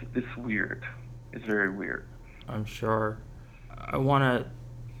it's weird. It's very weird. I'm sure. I want to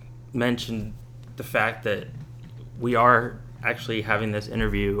mention the fact that we are actually having this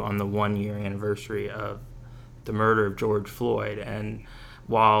interview on the 1-year anniversary of the murder of George Floyd. And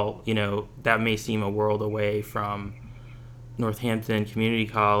while, that may seem a world away from Northampton Community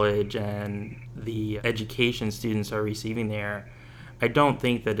College and the education students are receiving there, I don't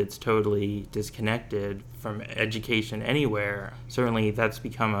think that it's totally disconnected from education anywhere. Certainly that's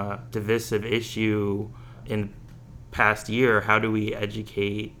become a divisive issue in the past year. How do we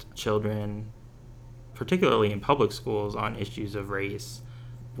educate children, particularly in public schools, on issues of race?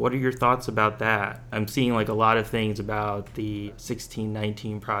 What are your thoughts about that? I'm seeing a lot of things about the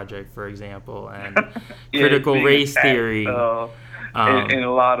 1619 Project, for example, and critical race theory. And a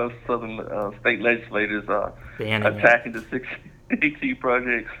lot of Southern state legislators are attacking the 1618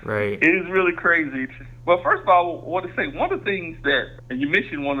 Project. Right. It is really crazy. Well, first of all, I want to say one of the things and you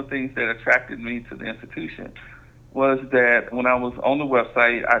mentioned one of the things that attracted me to the institution was that when I was on the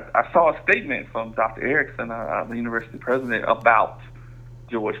website, I saw a statement from Dr. Erickson, the university president, about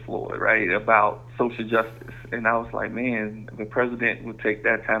George Floyd, right, about social justice. And I was like, man, the president would take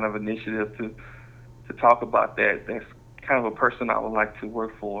that kind of initiative to talk about that. That's kind of a person I would like to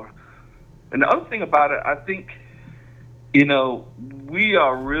work for. And the other thing about it, I think, we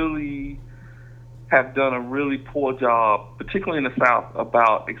have done a really poor job, particularly in the South,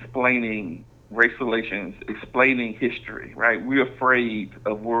 about explaining race relations, explaining history, right? We're afraid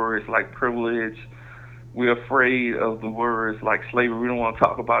of words like privilege. We're afraid of the words like slavery. We don't want to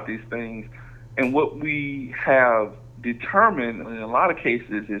talk about these things. And what we have determined in a lot of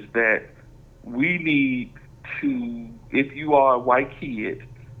cases is that we need to, if you are a white kid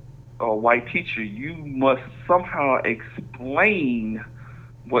or a white teacher, you must somehow explain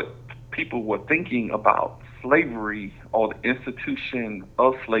what people were thinking about slavery or the institution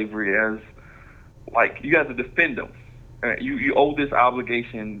of slavery as, like, you have to defend them. You owe this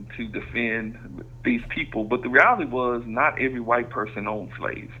obligation to defend these people. But the reality was not every white person owned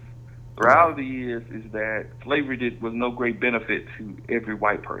slaves. The reality is that slavery was no great benefit to every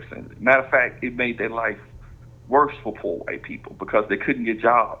white person. Matter of fact, it made their life worse for poor white people because they couldn't get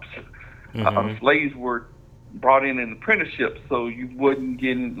jobs. Slaves were brought in apprenticeships, so you wouldn't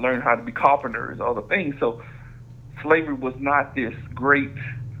learn how to be carpenters, other things. So slavery was not this great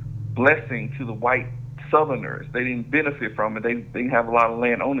blessing to the white Southerners. They didn't benefit from it. They didn't have a lot of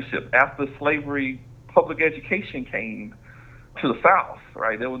land ownership. After slavery, public education came to the South,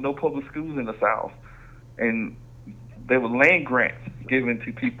 right? There were no public schools in the South, and there were land grants given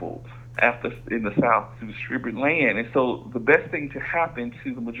to people after in the South to distribute land. And so the best thing to happen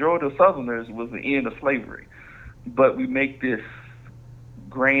to the majority of Southerners was the end of slavery. But we make this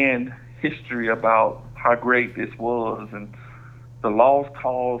grand history about how great this was and the lost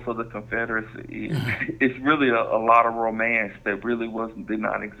cause of the Confederacy. It's really a lot of romance that really did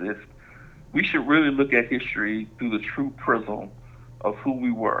not exist. We should really look at history through the true prism of who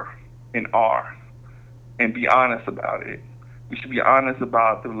we were and are, and be honest about it. We should be honest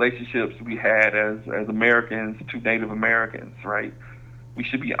about the relationships we had as Americans to Native Americans, right? We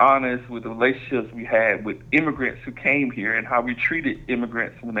should be honest with the relationships we had with immigrants who came here and how we treated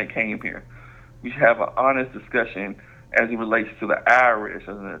immigrants when they came here. We should have an honest discussion as it relates to the Irish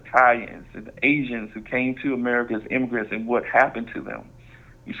and the Italians and the Asians who came to America as immigrants and what happened to them.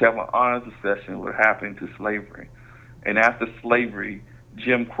 We should have an honest discussion what happened to slavery. And after slavery,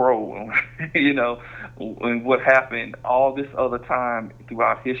 Jim Crow, and what happened all this other time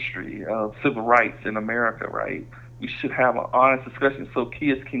throughout history of civil rights in America, right? We should have an honest discussion so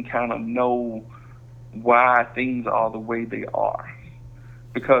kids can kind of know why things are the way they are.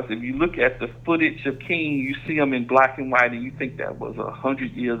 Because if you look at the footage of King, you see him in black and white, and you think that was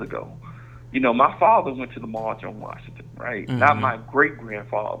 100 years ago. My father went to the March on Washington, right? Mm-hmm. Not my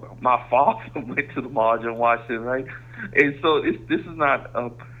great-grandfather. My father went to the March on Washington, right? And so this is not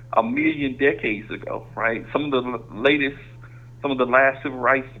a million decades ago, right? Some of the last civil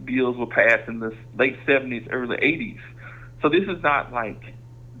rights bills were passed in the late 70s, early 80s. So this is not like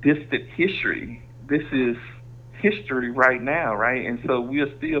distant history. This is history right now, right? And so we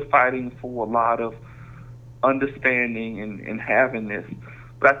are still fighting for a lot of understanding and having this.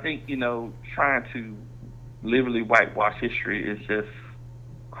 But I think, trying to literally whitewash history is just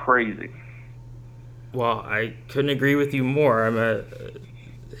crazy. Well, I couldn't agree with you more. I'm a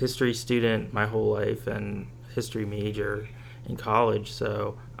history student my whole life and history major in college,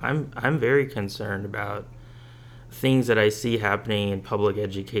 so I'm very concerned about things that I see happening in public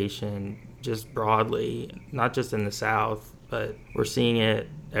education just broadly, not just in the South, but we're seeing it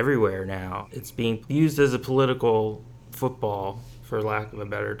everywhere now. It's being used as a political football, for lack of a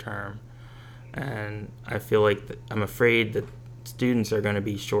better term. And I feel like I'm afraid that students are going to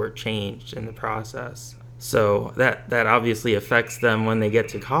be shortchanged in the process. So that obviously affects them when they get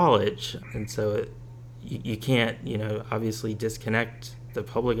to college. And so you can't, obviously disconnect the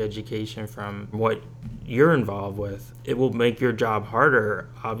public education from what you're involved with. It will make your job harder,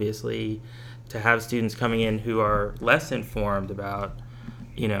 obviously, to have students coming in who are less informed about,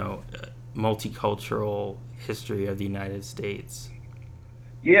 multicultural history of the United States.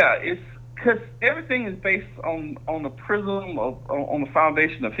 Yeah, it's because everything is based on the prism on the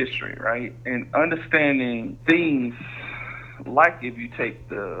foundation of history, right? And understanding things like if you take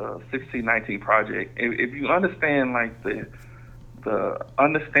the 1619 Project, if you understand like the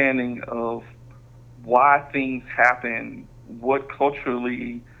understanding of why things happen, what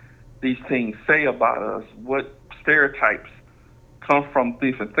culturally these things say about us, what stereotypes come from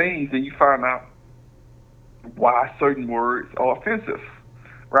different things, then you find out why certain words are offensive,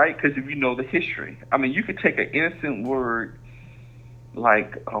 right? Because if you know the history, you could take an innocent word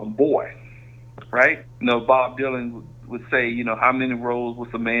like boy, right? Bob Dylan would say, how many roads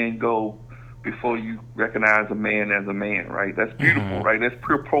must a man go before you recognize a man as a man, right? That's beautiful, mm-hmm. right? That's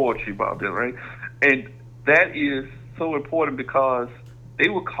pure poetry, Bob Dylan, right? And that is so important because they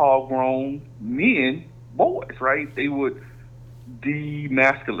would call grown men boys, right? They would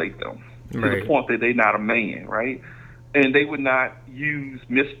demasculate them to the point that they're not a man, right? And they would not use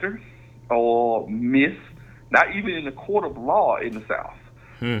Mr. or Miss, not even in the court of law in the South,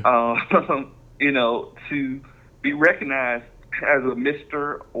 to be recognized as a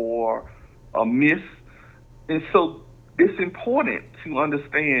Mr. or a Miss. And so it's important to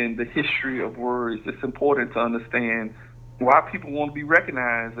understand the history of words. It's important to understand why people want to be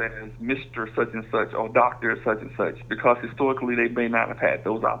recognized as Mr. such and such or Dr. such and such, because historically they may not have had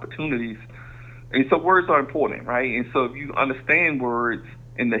those opportunities. And so words are important, right? And so if you understand words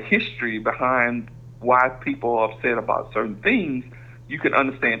and the history behind why people are upset about certain things, you can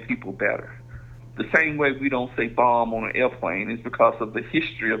understand people better. The same way we don't say bomb on an airplane is because of the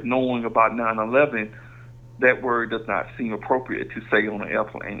history of knowing about 9/11. That word does not seem appropriate to say on an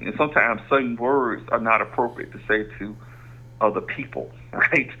airplane. And sometimes certain words are not appropriate to say to other people,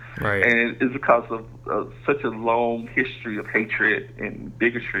 right? And it's because of such a long history of hatred and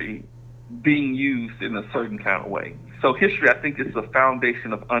bigotry being used in a certain kind of way. So history, I think, is the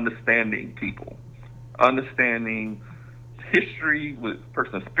foundation of understanding people, understanding history with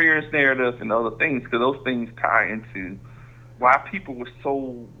personal experience narrative and other things, because those things tie into why people were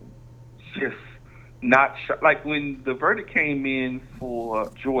so just not like when the verdict came in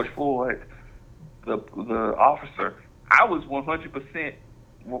for George Floyd, the officer. I was 100%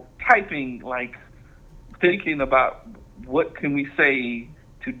 typing, like thinking about what can we say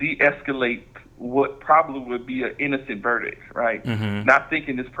to de-escalate what probably would be an innocent verdict, right? Mm-hmm. Not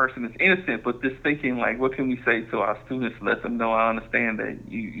thinking this person is innocent, but just thinking like, what can we say to our students to let them know I understand that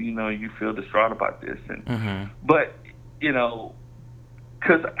you feel distraught about this, and Mm-hmm. but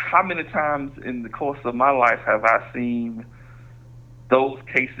because how many times in the course of my life have I seen those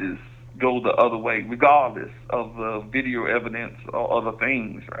cases go the other way, regardless of the video evidence or other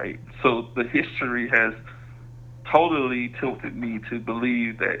things, right? So the history has totally tilted me to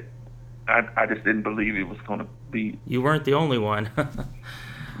believe that I just didn't believe it was going to be. You weren't the only one.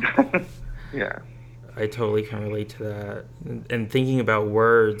 Yeah. I totally can relate to that. And thinking about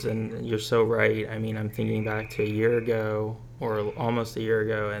words, and you're so right. I mean, I'm thinking back to a year ago, or almost a year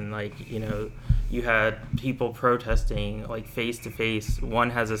ago, and you had people protesting like face to face.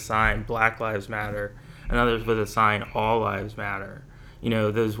 One has a sign, Black Lives Matter, another with a sign, All Lives Matter.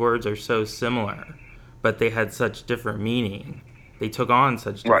 Those words are so similar, but they had such different meaning. They took on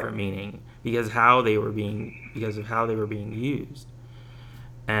such different meaning because of how they were being used.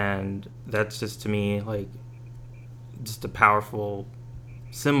 And that's just, to me, like just a powerful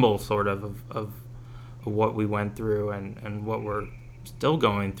symbol sort of what we went through and what we're still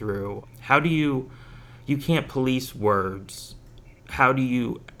going through. How do you can't police words. How do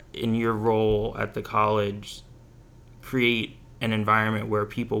you, in your role at the college, create an environment where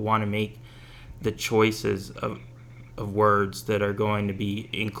people want to make the choices of words that are going to be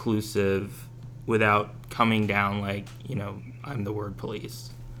inclusive without coming down like, I'm the word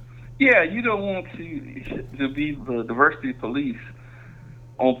police? Yeah, you don't want to be the diversity police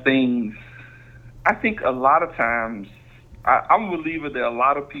on things. I think a lot of times, I'm a believer that a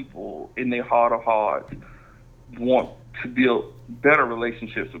lot of people in their heart of hearts want to build better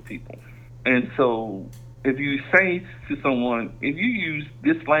relationships with people. And so if you say to someone, if you use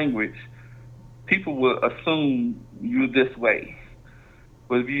this language, people will assume you're this way.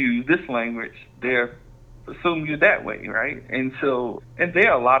 But if you use this language, they'll assume you're that way, right? And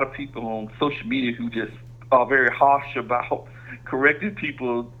there are a lot of people on social media who just are very harsh about correcting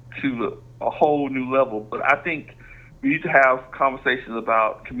people to a whole new level. But I think we need to have conversations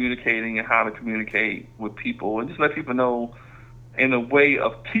about communicating and how to communicate with people, and just let people know in a way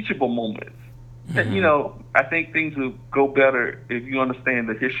of teachable moments. Mm-hmm. I think things will go better if you understand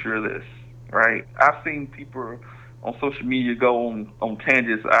the history of this, right? I've seen people on social media go on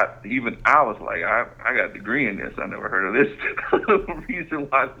tangents. I was like, I got a degree in this. I never heard of this. The reason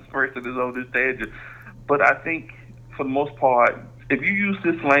why this person is on this tangent. But I think for the most part, if you use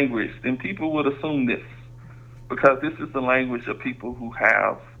this language, then people would assume this, because this is the language of people who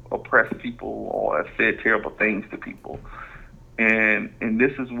have oppressed people or have said terrible things to people. And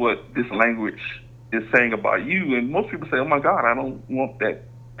this is what this language is saying about you. And most people say, oh my God, I don't want that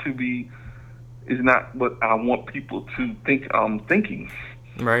to be, is not what I want people to think I'm thinking.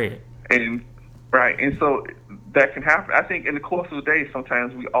 Right. And so that can happen. I think in the course of the day,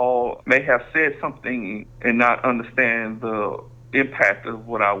 sometimes we all may have said something and not understand the impact of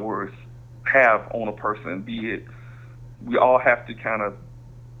what our words have on a person. Be it, we all have to kind of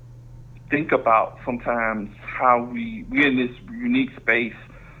think about sometimes how we're in this unique space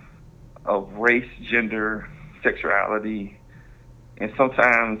of race, gender, sexuality, and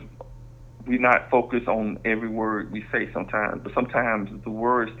sometimes we not focus on every word we say sometimes, but sometimes the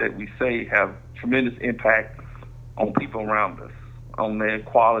words that we say have tremendous impact on people around us, on their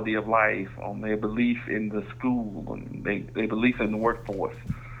quality of life, on their belief in the school, and their belief in the workforce.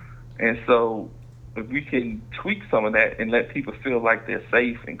 And so if we can tweak some of that and let people feel like they're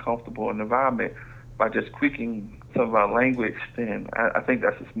safe and comfortable in the environment by just tweaking some of our language, then I think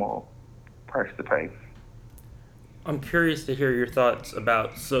that's a small price to pay. I'm curious to hear your thoughts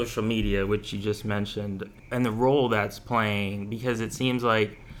about social media, which you just mentioned, and the role that's playing, because it seems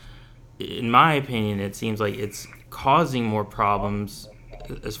like, in my opinion, it seems like it's causing more problems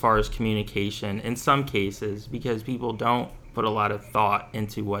as far as communication in some cases, because people don't put a lot of thought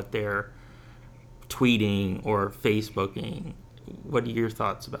into what they're tweeting or Facebooking. What are your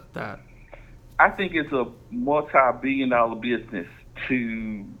thoughts about that? I think it's a multi-billion-dollar business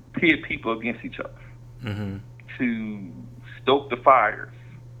to pit people against each other, Mm-hmm. to stoke the fires,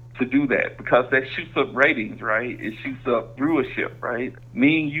 to do that, because that shoots up ratings, right? It shoots up viewership, right?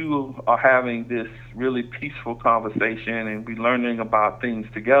 Me and you are having this really peaceful conversation and we're learning about things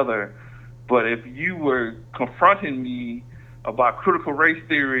together. But if you were confronting me about critical race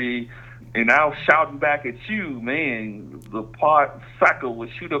theory, and I was shouting back at you, man, the pod cycle would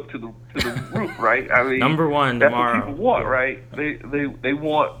shoot up to the roof, right? I mean, Number one that's tomorrow. what people want, Yeah. right? They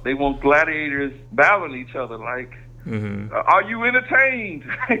want gladiators battling each other. Like, are you entertained?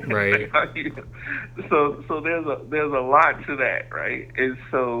 Right. So there's a lot to that, right? And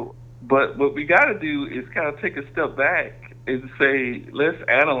so, but what we got to do is kind of take a step back and say, let's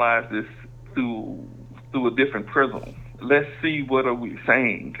analyze this through a different prism. Let's see what are we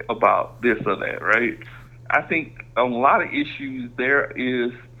saying about this or that, right? I think on a lot of issues there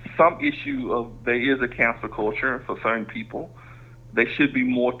is some issue of there is a cancel culture for certain people. There should be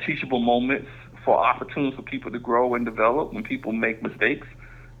more teachable moments for opportunities for people to grow and develop. When people make mistakes,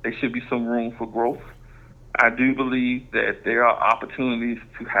 there should be some room for growth. I do believe that there are opportunities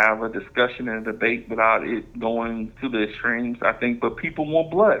to have a discussion and a debate without it going to the extremes. I think, but people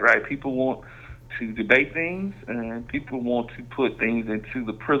want blood, right? People want to debate things, and people want to put things into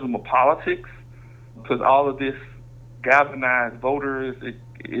the prism of politics, because all of this galvanized voters.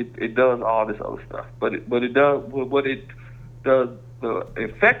 It does all this other stuff, but it does what it does. The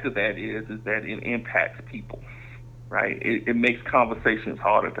effect of that is that it impacts people, right? It makes conversations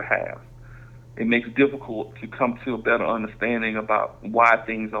harder to have. It makes it difficult to come to a better understanding about why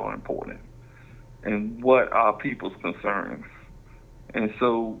things are important and what are people's concerns. And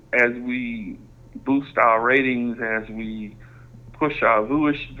so as we boost our ratings, as we push our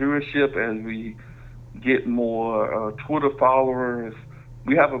viewership, as we get more Twitter followers,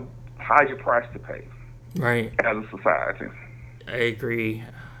 we have a higher price to pay, right, as a society. I agree,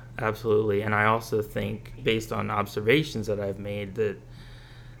 absolutely. And I also think, based on observations that I've made, that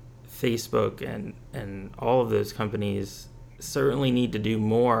Facebook and all of those companies certainly need to do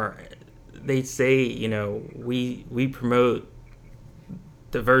more. They say, we promote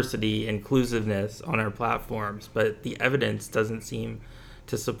diversity, inclusiveness on our platforms, but the evidence doesn't seem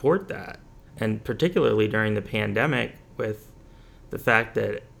to support that. And particularly during the pandemic, with the fact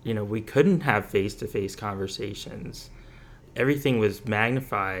that, we couldn't have face-to-face conversations, everything was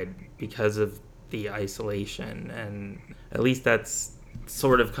magnified because of the isolation. And at least that's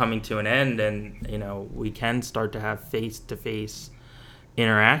sort of coming to an end, and we can start to have face-to-face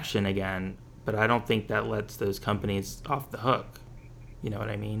interaction again, but I don't think that lets those companies off the hook. You know what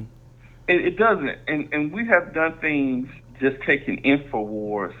I mean? It doesn't, and we have done things. Just taking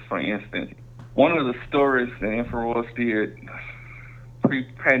InfoWars, for instance, one of the stories that InfoWars did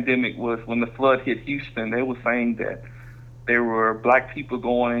pre-pandemic was when the flood hit Houston. They were saying that there were black people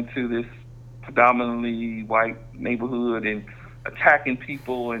going into this predominantly white neighborhood and attacking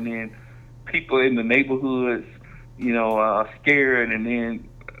people, and then people in the neighborhoods, scared. And then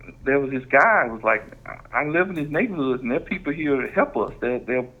there was this guy who was like, I live in these neighborhoods, and there are people here to help us.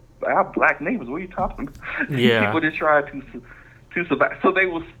 They're our black neighbors. What are you talking about? Yeah. People just try to survive. So they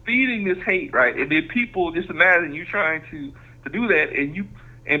were feeding this hate, right? And then people, just imagine you trying to do that,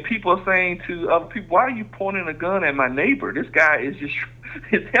 and people are saying to other people, why are you pointing a gun at my neighbor? This guy is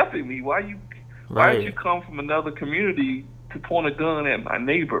helping me. Why did you come from another community to point a gun at my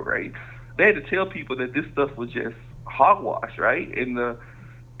neighbor, right? They had to tell people that this stuff was just hogwash, right? And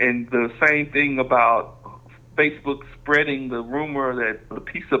the same thing about Facebook spreading the rumor that the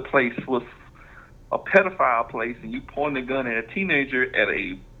pizza place was a pedophile place, and you pointing a gun at a teenager at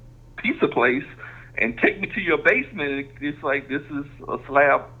a pizza place and take me to your basement. It's like, this is a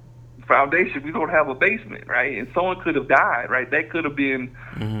slab foundation. We don't have a basement, right? And someone could have died, right? That could have been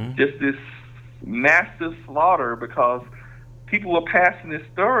just this massive slaughter, because people were passing this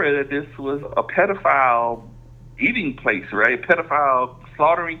story that this was a pedophile eating place, right? Pedophile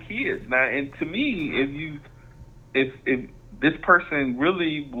slaughtering kids. Now, and to me, if this person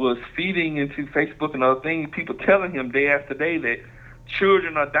really was feeding into Facebook and other things, people telling him day after day that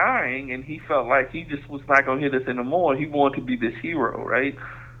children are dying, and he felt like he just was not going to hear this anymore. He wanted to be this hero, right?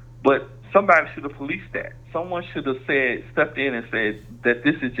 But somebody should have policed that. Someone should have stepped in and said that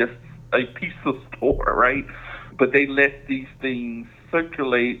this is just a piece of store, right? But they let these things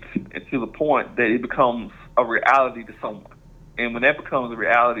circulate to the point that it becomes a reality to someone. And when that becomes a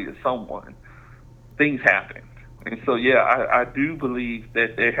reality to someone, things happen. And so, yeah, I do believe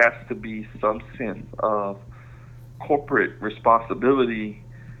that there has to be some sense of corporate responsibility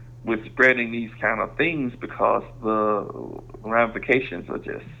with spreading these kind of things, because the ramifications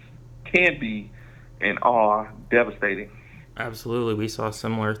can be and are devastating. Absolutely. We saw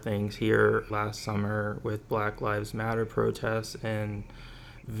similar things here last summer with Black Lives Matter protests in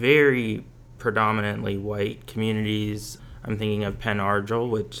very predominantly white communities. I'm thinking of Penn Argyl,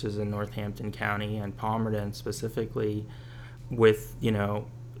 which is in Northampton County, and Palmerton specifically, with,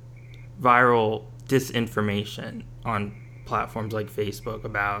 viral disinformation on platforms like Facebook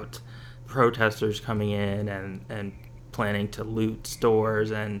about protesters coming in and planning to loot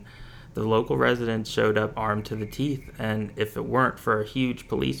stores, and the local residents showed up armed to the teeth. And if it weren't for a huge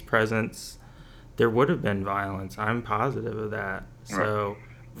police presence, there would have been violence. I'm positive of that. So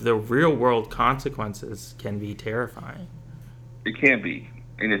the real world consequences can be terrifying. It can be,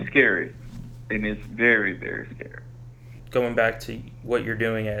 and it's scary, and it's very, very scary. Going back to what you're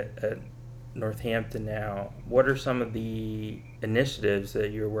doing at Northampton now, what are some of the initiatives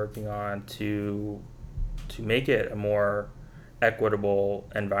that you're working on to make it a more equitable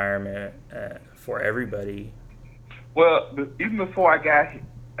environment for everybody? Well, even before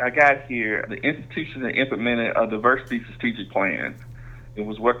I got here, the institution had implemented a diversity strategic plan. It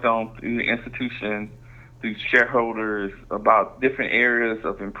was worked on through the institution, through shareholders, about different areas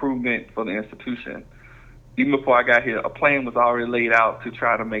of improvement for the institution. Even before I got here, a plan was already laid out to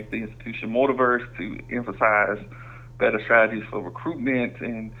try to make the institution more diverse, to emphasize better strategies for recruitment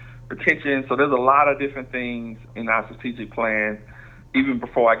and retention. So there's a lot of different things in our strategic plan even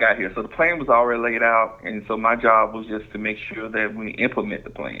before I got here. So the plan was already laid out, and so my job was just to make sure that we implement the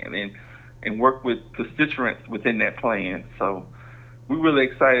plan and work with constituents within that plan. So we're really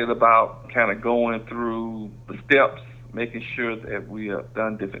excited about kind of going through the steps, making sure that we have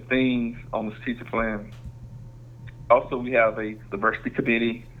done different things on the strategic plan. Also, we have a diversity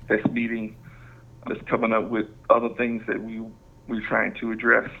committee that's meeting, that's coming up with other things that we're trying to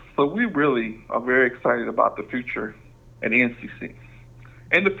address. So we really are very excited about the future at NCC.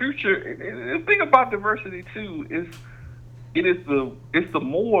 And the future, the thing about diversity too is it's the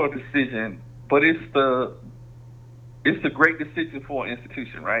moral decision, but it's the great decision for an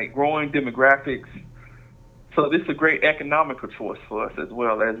institution, right? Growing demographics. So this is a great economical choice for us as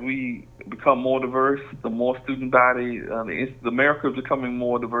well. As we become more diverse, the more student body, America is becoming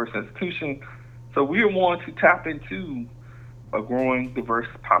more diverse institution. So we want to tap into a growing diverse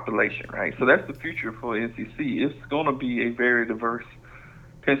population, right? So that's the future for NCC. It's going to be a very diverse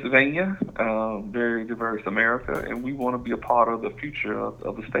Pennsylvania, very diverse America, and we want to be a part of the future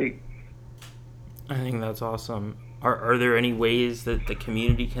of the state. I think that's awesome. Are there any ways that the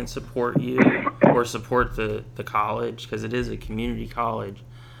community can support you or support the college, because it is a community college,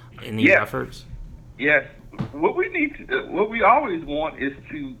 in these efforts? Yes. What we always want is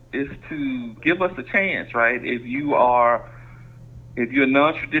to give us a chance, right? If you're a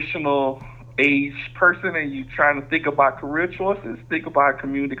non-traditional age person and you're trying to think about career choices, think about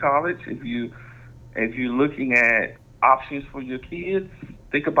community college. If you're looking at options for your kids,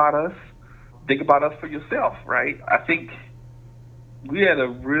 think about us. Think about us for yourself, right? I think we at a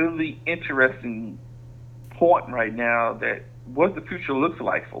really interesting point right now that what the future looks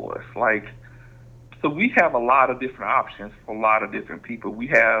like for us. Like, so we have a lot of different options for a lot of different people. We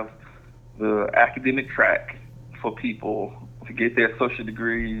have the academic track for people to get their associate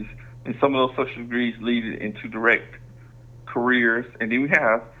degrees, and some of those social degrees lead into direct careers. And then we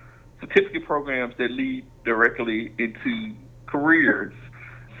have certificate programs that lead directly into careers.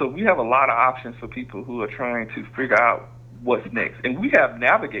 So we have a lot of options for people who are trying to figure out what's next. And we have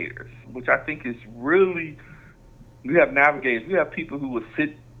navigators, which I think is really, we have people who will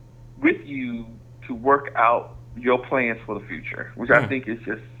sit with you to work out your plans for the future, which I think is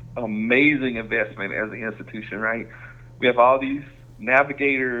just amazing investment as an institution, right? We have all these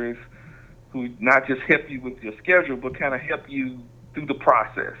navigators who not just help you with your schedule, but kind of help you through the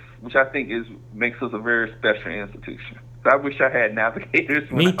process, which I think makes us a very special institution. So I wish I had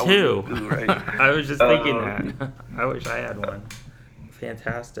navigators. Me too. Right? I was just thinking that. I wish I had one.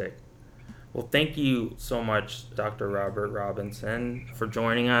 Fantastic. Well, thank you so much, Dr. Robert Robinson, for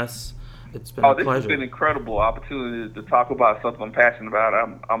joining us. It's been a pleasure. This has been an incredible opportunity to talk about something I'm passionate about.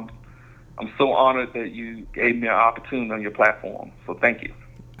 I'm so honored that you gave me an opportunity on your platform. So thank you.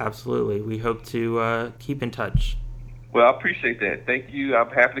 Absolutely. We hope to keep in touch. Well, I appreciate that. Thank you. I'm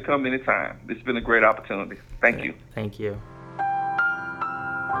happy to come anytime. It's been a great opportunity. Thank you. Thank you.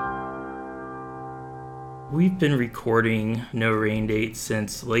 We've been recording No Rain Date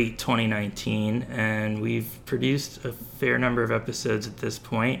since late 2019, and we've produced a fair number of episodes at this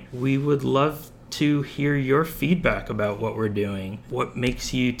point. We would love to hear your feedback about what we're doing. What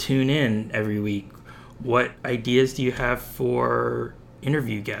makes you tune in every week? What ideas do you have for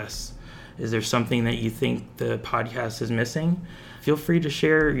interview guests? Is there something that you think the podcast is missing? Feel free to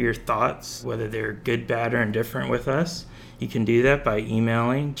share your thoughts, whether they're good, bad, or indifferent, with us. You can do that by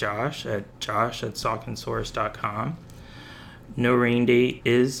emailing josh@sauconsource.com. No Rain Date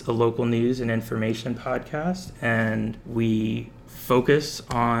is a local news and information podcast, and we focus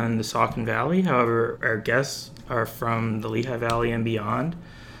on the Saucon Valley. However, our guests are from the Lehigh Valley and beyond.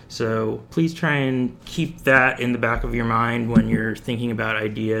 So please try and keep that in the back of your mind when you're thinking about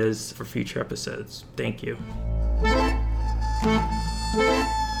ideas for future episodes. Thank you.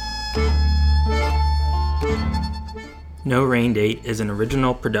 No Rain Date is an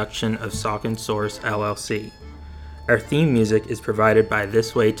original production of Saucon Source LLC. Our theme music is provided by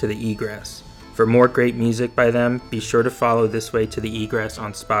This Way to the Egress. For more great music by them, be sure to follow This Way to the Egress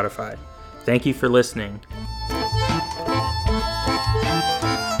on Spotify. Thank you for listening.